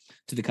in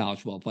to the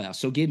college football playoffs?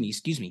 So give me,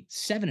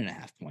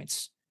 7.5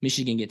 points.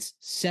 Michigan gets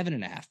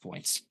 7.5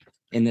 points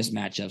in this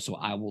matchup. So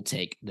I will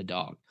take the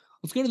dog.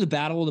 Let's go to the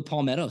Battle of the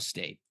Palmetto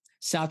State.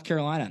 South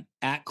Carolina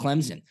at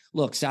Clemson.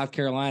 Look, South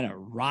Carolina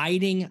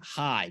riding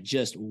high,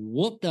 just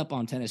whooped up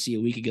on Tennessee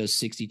a week ago,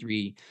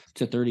 63-38.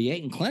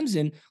 And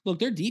Clemson, look,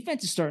 their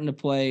defense is starting to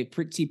play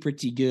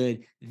pretty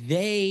good.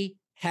 They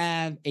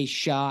have a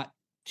shot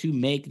to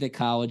make the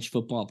college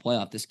football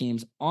playoff. This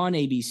game's on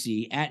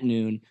ABC at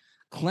noon.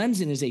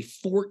 Clemson is a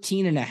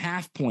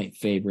 14.5 point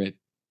favorite.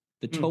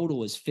 The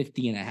total is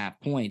 50.5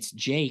 points.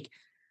 Jake,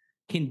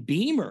 can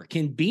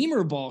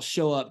Beamer ball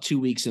show up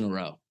 2 weeks in a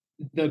row?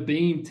 The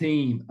Beam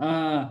team.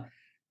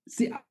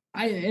 See,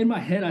 I in my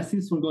head, I see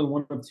this one going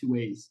one of two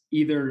ways.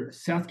 Either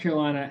South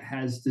Carolina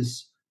has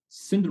this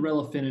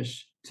Cinderella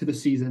finish to the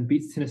season,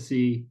 beats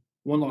Tennessee,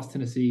 one-loss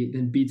Tennessee,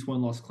 then beats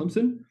one-loss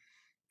Clemson,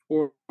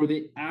 or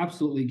they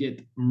absolutely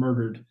get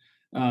murdered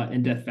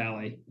in Death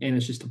Valley, and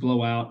it's just a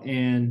blowout.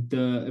 And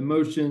the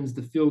emotions,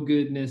 the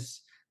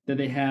feel-goodness that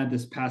they had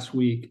this past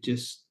week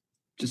just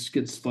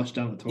gets flushed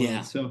down the toilet.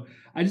 Yeah. So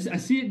I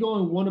see it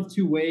going one of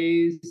two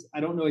ways.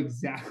 I don't know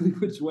exactly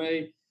which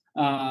way.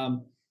 I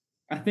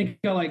think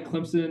I like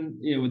Clemson,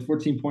 with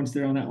 14 points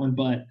there on that one,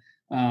 but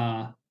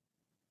I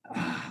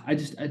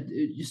just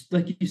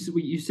like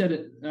you said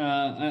it.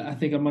 I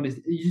think on Monday,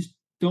 you just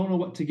don't know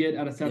what to get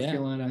out of South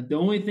Carolina. The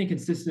only thing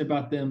consistent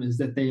about them is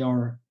that they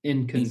are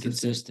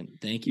inconsistent.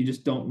 Thank you. You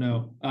just don't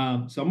know.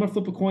 So I'm going to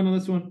flip a coin on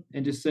this one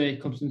and just say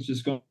Clemson's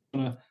just going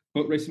to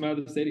boat race them out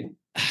of the stadium.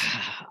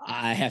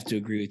 I have to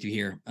agree with you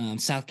here.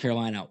 South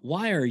Carolina,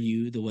 why are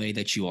you the way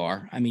that you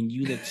are? I mean,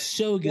 you looked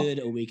so good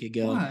a week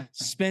ago. Why?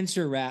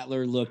 Spencer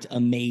Rattler looked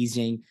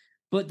amazing.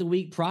 But the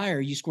week prior,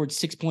 you scored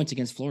 6 points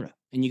against Florida,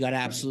 and you got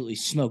absolutely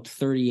smoked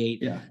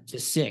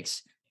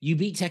 38-6. You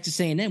beat Texas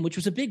A&M, which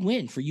was a big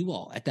win for you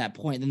all at that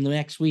point. Then the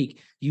next week,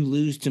 you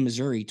lose to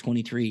Missouri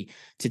 23-10.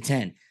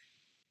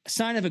 A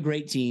sign of a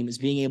great team is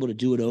being able to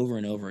do it over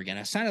and over again.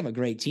 A sign of a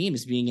great team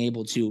is being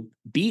able to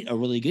beat a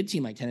really good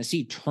team like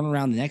Tennessee, turn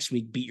around the next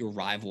week, beat your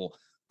rival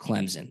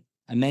Clemson.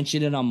 I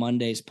mentioned it on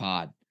Monday's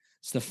pod.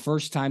 It's the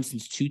first time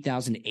since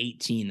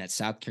 2018 that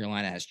South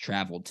Carolina has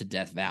traveled to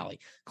Death Valley.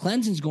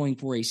 Clemson's going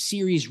for a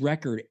series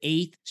record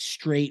 8th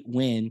straight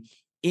win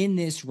in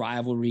this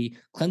rivalry.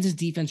 Clemson's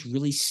defense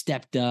really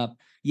stepped up.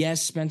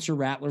 Yes, Spencer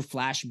Rattler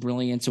flashed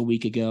brilliance a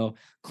week ago.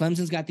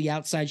 Clemson's got the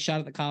outside shot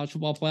at the college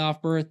football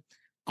playoff berth.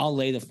 I'll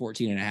lay the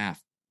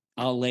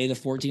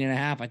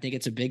 14.5. I think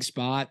it's a big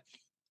spot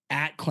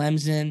at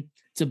Clemson.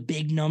 It's a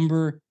big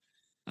number.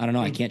 I don't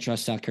know. I can't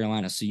trust South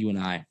Carolina. So you and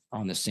I are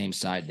on the same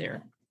side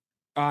there.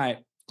 All right.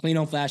 Clean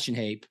old fashioned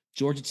Hape.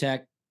 Georgia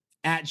Tech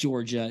at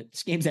Georgia.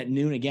 This game's at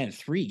noon again.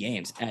 3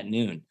 games at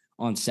noon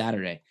on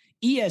Saturday.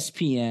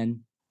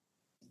 ESPN.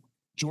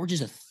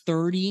 Georgia's a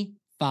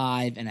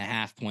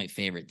 35.5 point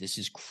favorite. This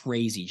is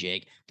crazy,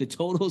 Jake. The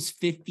total's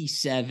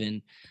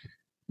 57.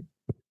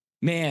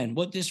 Man,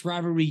 what this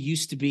rivalry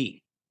used to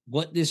be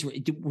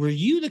were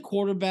you the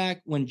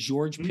quarterback when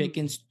George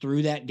Pickens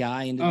threw that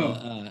guy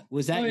into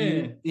was that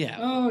you? Yeah.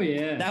 Oh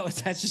yeah.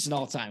 That's just an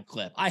all-time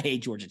clip. I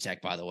hate Georgia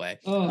Tech, by the way.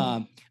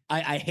 Oh.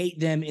 I hate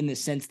them in the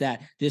sense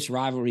that this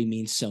rivalry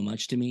means so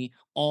much to me.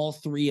 All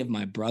three of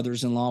my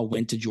brothers-in-law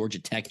went to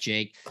Georgia Tech,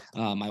 Jake.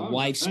 My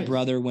wife's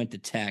brother went to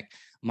Tech.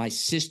 My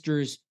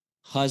sister's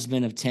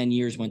husband of 10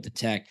 years went to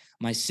Tech.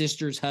 My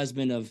sister's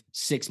husband of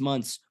 6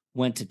 months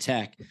went to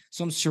Tech.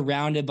 So I'm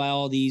surrounded by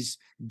all these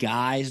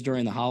guys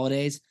during the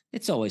holidays.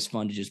 It's always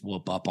fun to just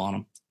whoop up on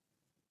them.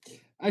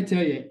 I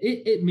tell you,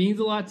 it means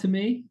a lot to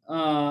me.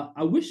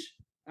 I wish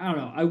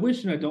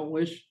and I don't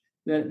wish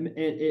that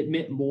it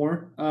meant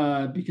more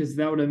because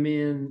that would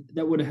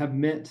have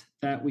meant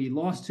that we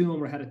lost to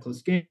them or had a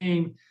close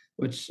game,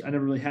 which I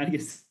never really had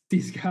against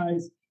these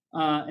guys.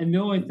 And the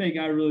only thing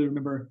I really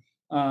remember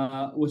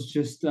was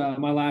just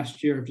my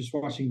last year of just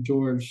watching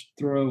George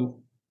throw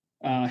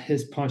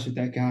his punch at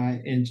that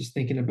guy and just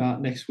thinking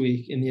about next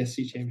week in the SC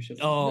championship.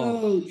 Oh,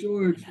 no,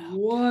 George,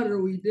 what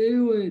are we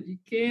doing? You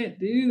can't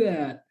do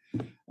that.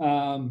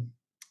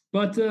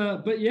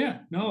 But yeah,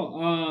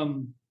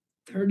 no,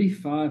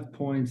 35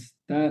 points.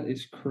 That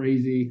is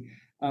crazy.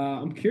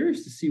 I'm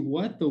curious to see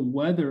what the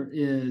weather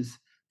is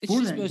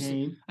for that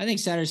game. I think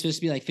Saturday's supposed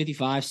to be like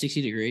 55,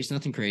 60 degrees.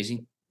 Nothing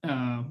crazy.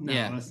 No,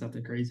 that's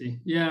nothing crazy.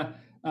 Yeah.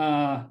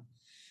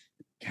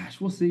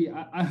 Gosh, we'll see.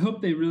 I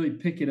hope they really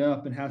pick it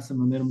up and have some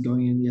momentum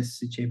going in the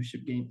SEC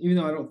championship game. Even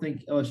though I don't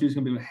think LSU is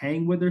going to be able to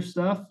hang with their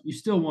stuff, you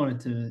still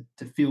want it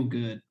to feel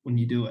good when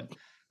you do it.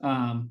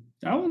 That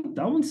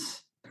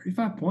one's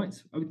 35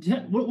 points.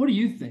 What do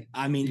you think?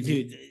 I mean,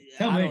 dude,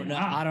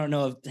 I don't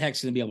know if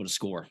Tech's going to be able to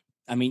score.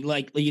 I mean,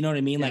 like, you know what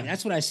I mean? Yeah. Like,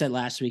 that's what I said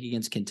last week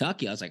against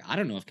Kentucky. I was like, I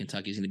don't know if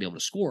Kentucky's going to be able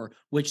to score,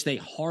 which they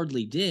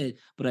hardly did,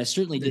 but I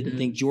certainly didn't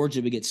think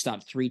Georgia would get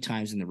stopped 3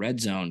 times in the red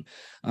zone.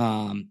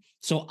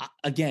 So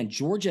again,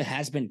 Georgia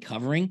has been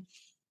covering.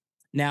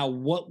 Now,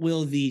 what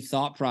will the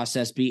thought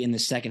process be in the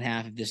second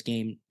half if this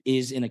game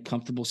is in a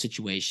comfortable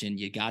situation?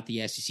 You got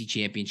the SEC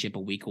championship a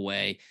week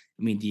away.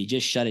 I mean, do you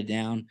just shut it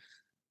down?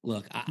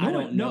 Look, I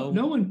don't know.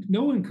 No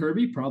one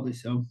Kirby, probably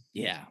so.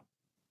 Yeah.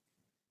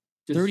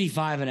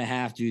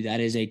 35.5, dude,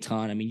 that is a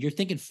ton. I mean, you're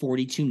thinking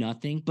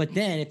 42-0, but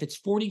then if it's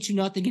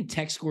 42-0 and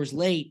Tech scores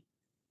late,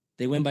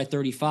 they win by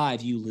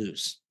 35, you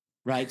lose.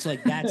 Right? So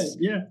like that's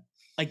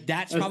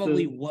that's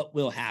probably what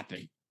will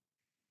happen.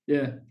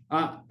 Yeah.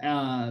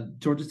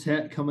 Georgia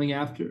Tech coming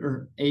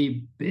after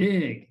a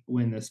big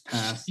win this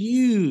past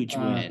huge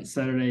win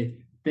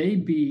Saturday. They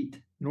beat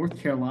North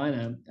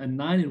Carolina, a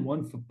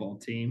 9-1 football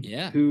team,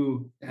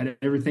 who had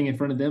everything in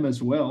front of them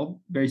as well.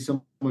 Very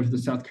similar to the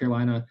South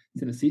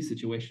Carolina-Tennessee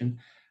situation.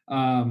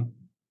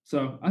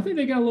 So I think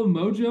they got a little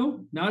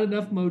mojo, not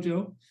enough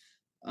mojo.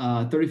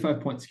 35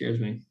 points scares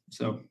me.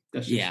 So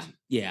that's just,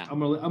 I'm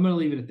gonna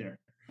leave it at there.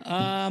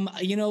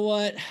 You know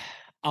what?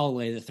 I'll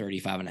lay the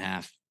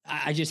 35.5.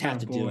 I just have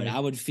to do it. I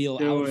would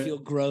feel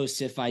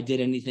gross if I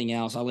did anything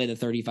else. I'll lay the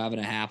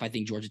 35.5. I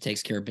think Georgia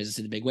takes care of business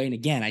in a big way. And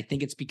again, I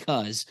think it's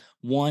because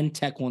 1,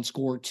 Tech won't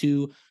score.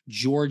 2,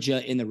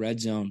 Georgia in the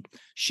red zone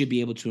should be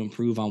able to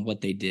improve on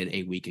what they did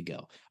a week ago.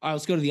 All right,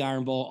 let's go to the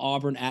Iron Bowl.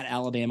 Auburn at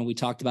Alabama. We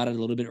talked about it a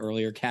little bit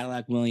earlier.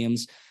 Cadillac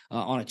Williams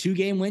on a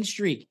 2-game win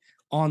streak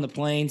on the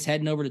Plains,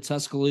 heading over to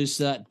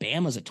Tuscaloosa.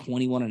 Bama's a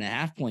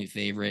 21.5 point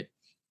favorite.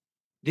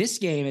 This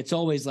game, it's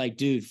always like,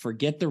 dude,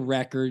 forget the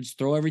records,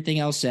 throw everything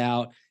else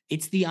out.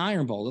 It's the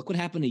Iron Bowl. Look what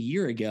happened a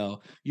year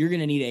ago. You're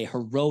going to need a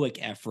heroic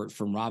effort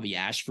from Robbie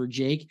Ashford,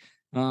 Jake.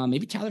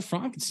 Maybe Tyler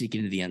Fromm can sneak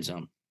into the end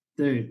zone.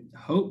 Dude,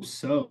 hope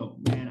so,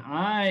 man.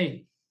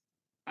 I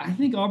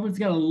think Auburn's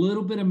got a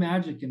little bit of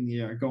magic in the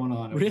air going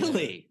on.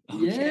 Really?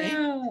 Okay.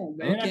 Yeah,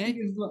 man.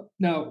 Okay.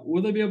 Now,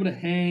 will they be able to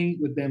hang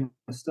with them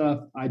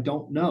stuff? I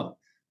don't know.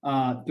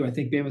 Do I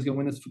think Bama's going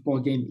to win this football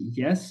game?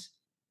 Yes,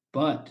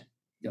 but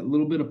a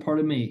little bit of part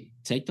of me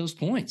take those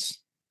points.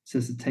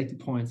 Says to take the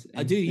points.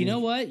 Dude, you know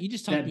what? You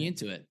just talked me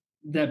into it.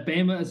 That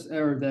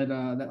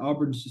that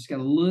Auburn's just got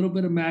a little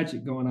bit of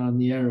magic going on in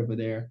the air over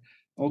there.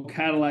 Old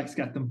Cadillac's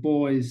got them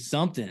boys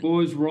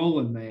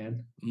rolling,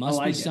 man.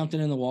 Must be something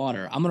in the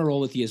water. I'm going to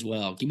roll with you as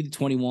well. Give me the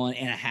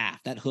 21.5.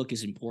 That hook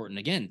is important.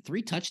 Again,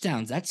 3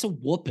 touchdowns. That's a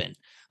whooping.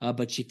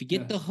 But if you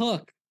get the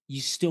hook, you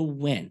still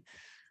win.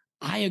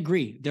 I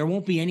agree. There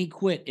won't be any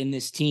quit in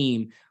this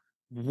team.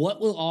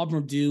 What will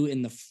Auburn do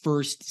in the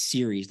first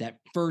series, that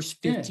first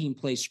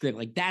 15-play script?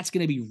 Like, that's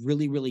going to be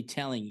really, really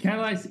telling.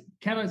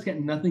 Cadillac's got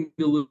nothing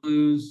to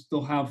lose.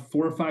 They'll have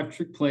 4 or 5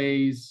 trick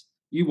plays.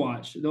 You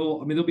watch.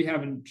 They'll be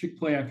having trick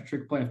play after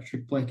trick play after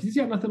trick play because he's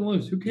got nothing to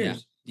lose. Who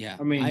cares? Yeah.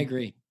 I mean, I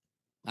agree.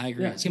 Yeah.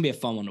 It's going to be a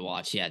fun one to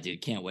watch. Yeah,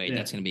 dude. Can't wait. Yeah.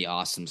 That's going to be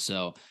awesome.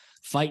 So,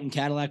 fighting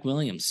Cadillac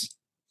Williams.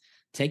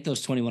 Take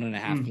those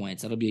 21.5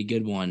 points. That'll be a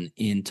good one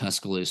in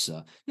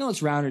Tuscaloosa. Now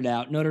let's round it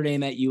out. Notre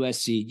Dame at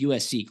USC.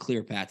 USC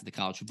clear path to the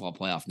college football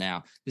playoff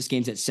now. This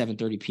game's at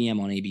 7:30 p.m.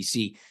 on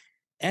ABC.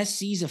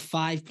 SC's a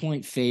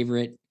 5-point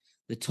favorite.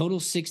 The total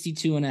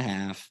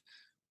 62.5.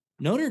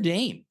 Notre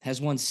Dame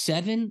has won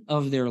 7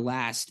 of their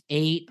last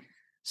 8.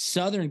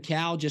 Southern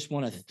Cal just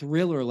won a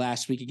thriller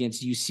last week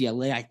against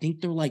UCLA. I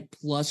think they're like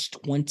plus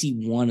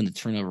 21 in the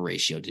turnover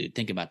ratio, dude.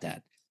 Think about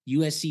that.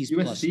 USC is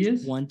plus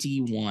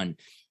 21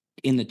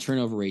 in the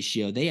turnover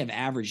ratio. They have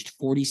averaged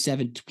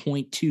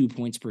 47.2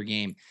 points per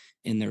game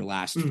in their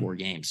last 4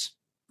 games.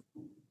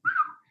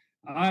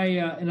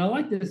 I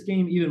like this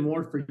game even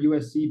more for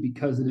USC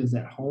because it is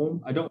at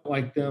home. I don't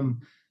like them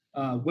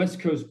West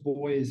Coast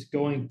boys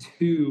going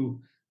to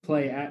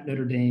play at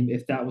Notre Dame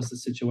if that was the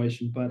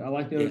situation. But I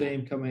like Notre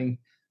Dame coming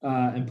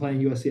and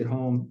playing USC at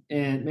home.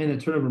 And man,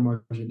 the turnover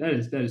margin,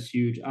 that is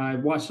huge. I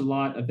watched a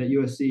lot of that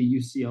USC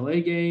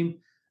UCLA game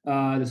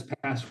this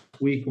past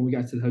week when we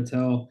got to the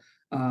hotel.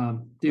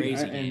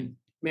 Crazy game.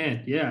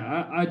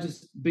 I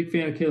just big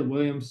fan of Caleb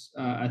Williams.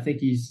 I think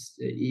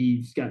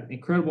he's got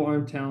incredible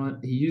arm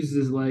talent. He uses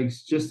his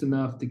legs just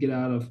enough to get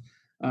out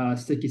of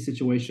sticky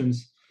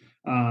situations.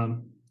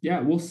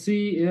 We'll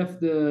see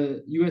if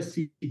the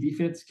USC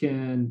defense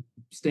can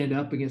stand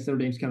up against Notre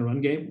Dame's kind of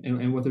run game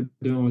and what they're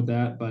doing with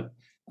that. But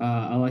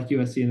I like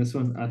USC in this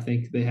one. I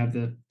think they have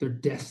their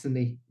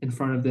destiny in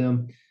front of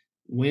them.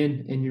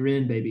 Win and you're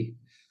in, baby.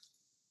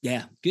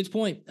 Yeah, good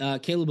point.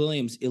 Caleb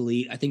Williams,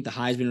 elite. I think the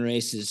Heisman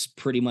race is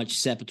pretty much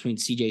set between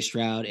CJ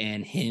Stroud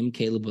and him,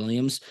 Caleb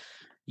Williams.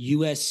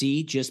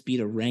 USC just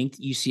beat a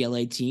ranked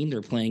UCLA team.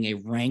 They're playing a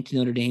ranked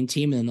Notre Dame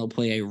team, and then they'll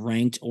play a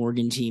ranked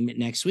Oregon team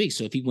next week.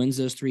 So if he wins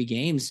those 3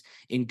 games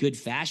in good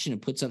fashion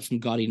and puts up some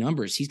gaudy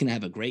numbers, he's going to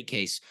have a great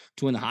case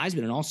to win the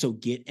Heisman and also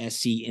get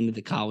SC into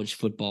the college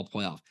football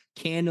playoff.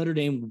 Can Notre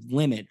Dame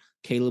limit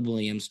Caleb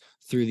Williams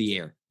through the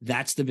air?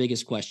 That's the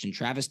biggest question.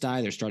 Travis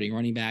Dye, their starting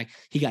running back,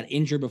 he got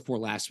injured before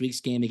last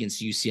week's game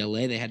against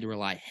UCLA. They had to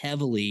rely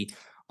heavily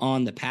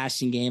on the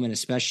passing game and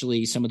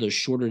especially some of those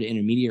shorter to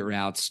intermediate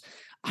routes.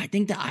 I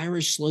think the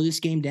Irish slow this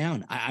game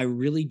down. I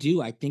really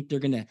do. I think they're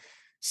going to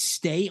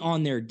stay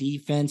on their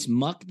defense,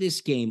 muck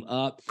this game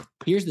up.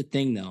 Here's the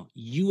thing, though.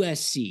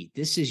 USC,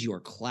 this is your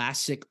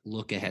classic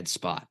look-ahead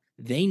spot.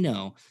 They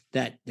know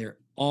that they're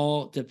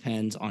all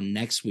depends on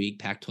next week,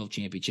 Pac-12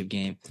 championship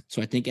game.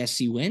 So I think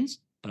SC wins,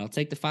 but I'll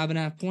take the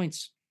 5.5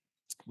 points.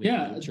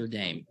 Notre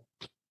Dame.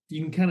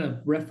 You can kind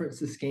of reference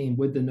this game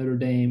with the Notre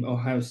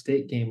Dame-Ohio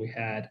State game we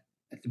had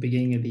at the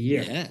beginning of the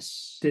year.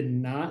 Yes. Did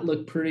not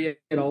look pretty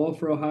at all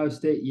for Ohio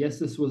State. Yes,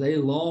 this was a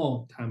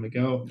long time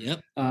ago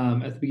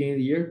at the beginning of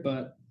the year,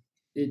 but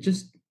it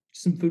just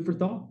some food for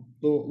thought.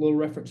 Little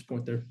reference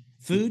point there.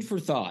 Food for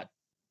thought.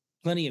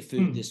 Plenty of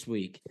food this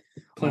week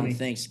on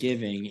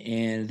Thanksgiving,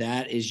 and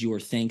that is your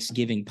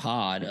Thanksgiving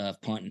pod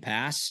of Punt and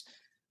Pass.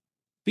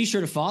 Be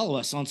sure to follow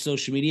us on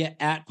social media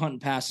at Punt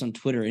and Pass on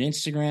Twitter and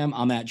Instagram.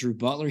 I'm at Drew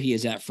Butler. He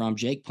is at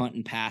FromJake,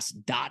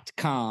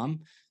 puntandpass.com.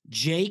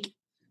 Jake,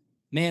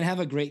 man, have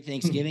a great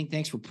Thanksgiving.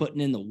 Thanks for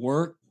putting in the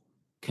work.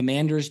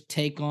 Commanders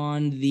take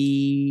on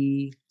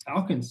the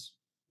Falcons.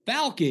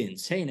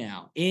 Hey,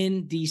 now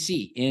in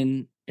DC.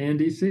 In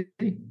DC.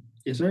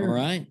 Yes,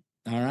 sir.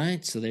 All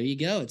right. So there you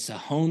go. It's a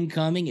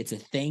homecoming. It's a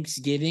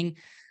Thanksgiving.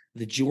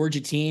 The Georgia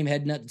team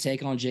heading up to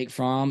take on Jake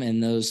Fromm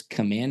and those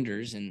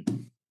Commanders.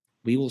 And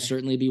we will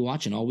certainly be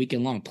watching all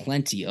weekend long.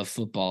 Plenty of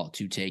football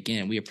to take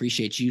in. We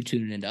appreciate you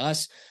tuning into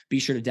us. Be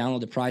sure to download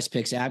the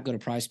PrizePicks app. Go to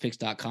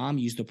prizepicks.com.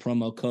 Use the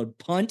promo code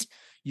PUNT.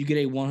 You get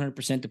a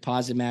 100%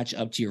 deposit match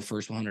up to your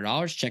first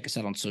 $100. Check us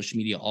out on social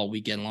media all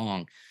weekend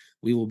long.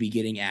 We will be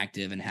getting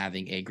active and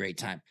having a great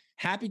time.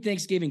 Happy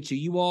Thanksgiving to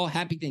you all.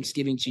 Happy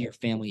Thanksgiving to your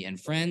family and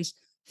friends.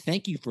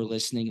 Thank you for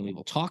listening, and we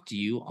will talk to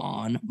you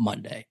on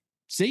Monday.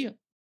 See ya.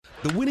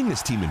 The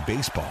winningest team in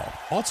baseball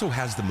also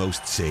has the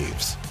most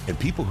saves, and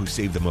people who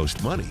save the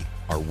most money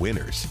are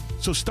winners.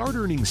 So start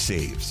earning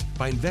saves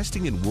by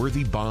investing in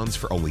worthy bonds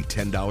for only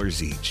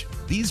 $10 each.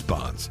 These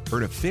bonds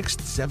earn a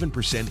fixed 7%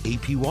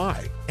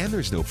 APY, and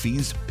there's no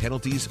fees,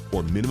 penalties,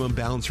 or minimum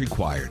balance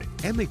required,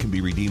 and they can be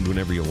redeemed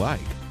whenever you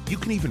like. You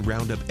can even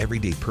round up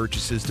everyday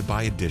purchases to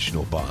buy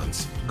additional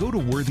bonds. Go to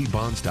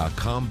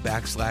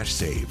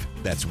worthybonds.com/save.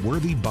 That's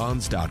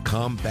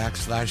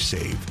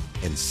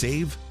worthybonds.com/save and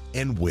save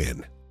and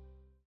win.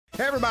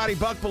 Hey everybody,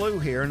 Buck Bellew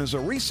here, and as a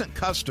recent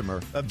customer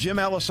of Jim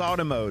Ellis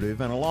Automotive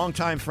and a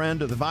longtime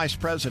friend of the Vice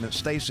President,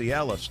 Stacy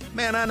Ellis,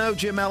 man, I know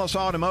Jim Ellis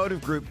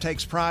Automotive Group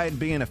takes pride in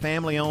being a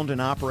family-owned and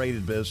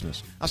operated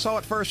business. I saw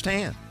it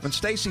firsthand. When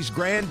Stacy's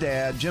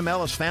granddad, Jim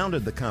Ellis,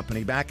 founded the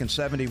company back in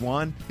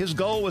 '71, his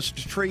goal was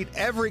to treat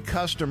every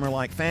customer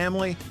like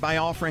family by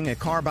offering a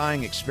car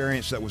buying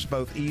experience that was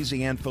both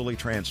easy and fully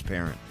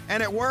transparent.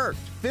 And it worked.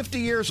 50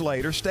 years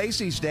later,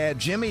 Stacy's dad,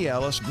 Jimmy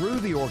Ellis, grew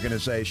the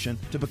organization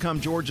to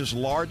become Georgia's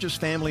largest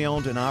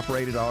family-owned and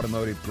operated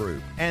automotive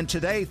group. And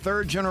today,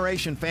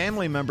 third-generation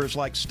family members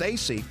like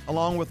Stacy,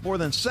 along with more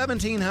than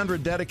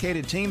 1,700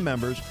 dedicated team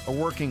members, are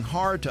working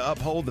hard to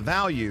uphold the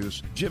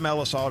values Jim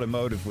Ellis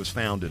Automotive was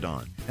founded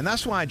on. And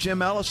that's why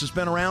Jim Ellis has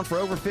been around for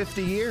over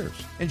 50 years.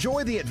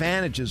 Enjoy the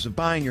advantages of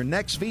buying your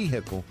next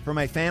vehicle from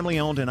a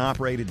family-owned and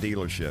operated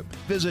dealership.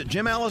 Visit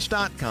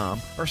JimEllis.com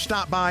or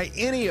stop by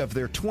any of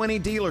their 20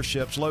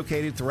 dealerships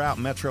located throughout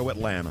Metro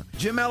Atlanta.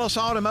 Jim Ellis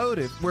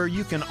Automotive, where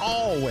you can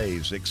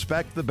always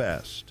expect the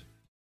best.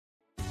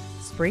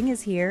 Spring is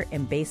here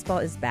and baseball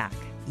is back.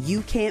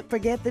 You can't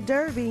forget the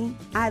Derby.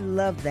 I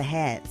love the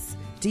hats.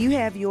 Do you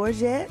have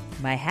yours yet?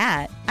 My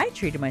hat? I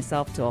treated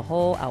myself to a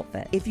whole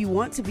outfit. If you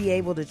want to be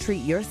able to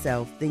treat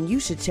yourself, then you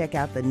should check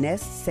out the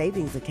Nest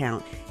Savings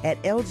Account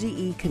at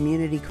LGE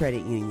Community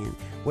Credit Union,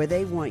 where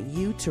they want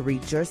you to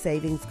reach your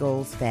savings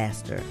goals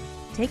faster.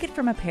 Take it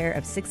from a pair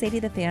of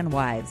 680 The Fan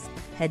wives.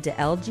 Head to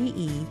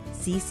lgeccu.org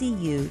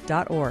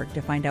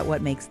to find out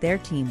what makes their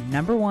team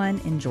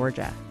 #1 in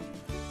Georgia.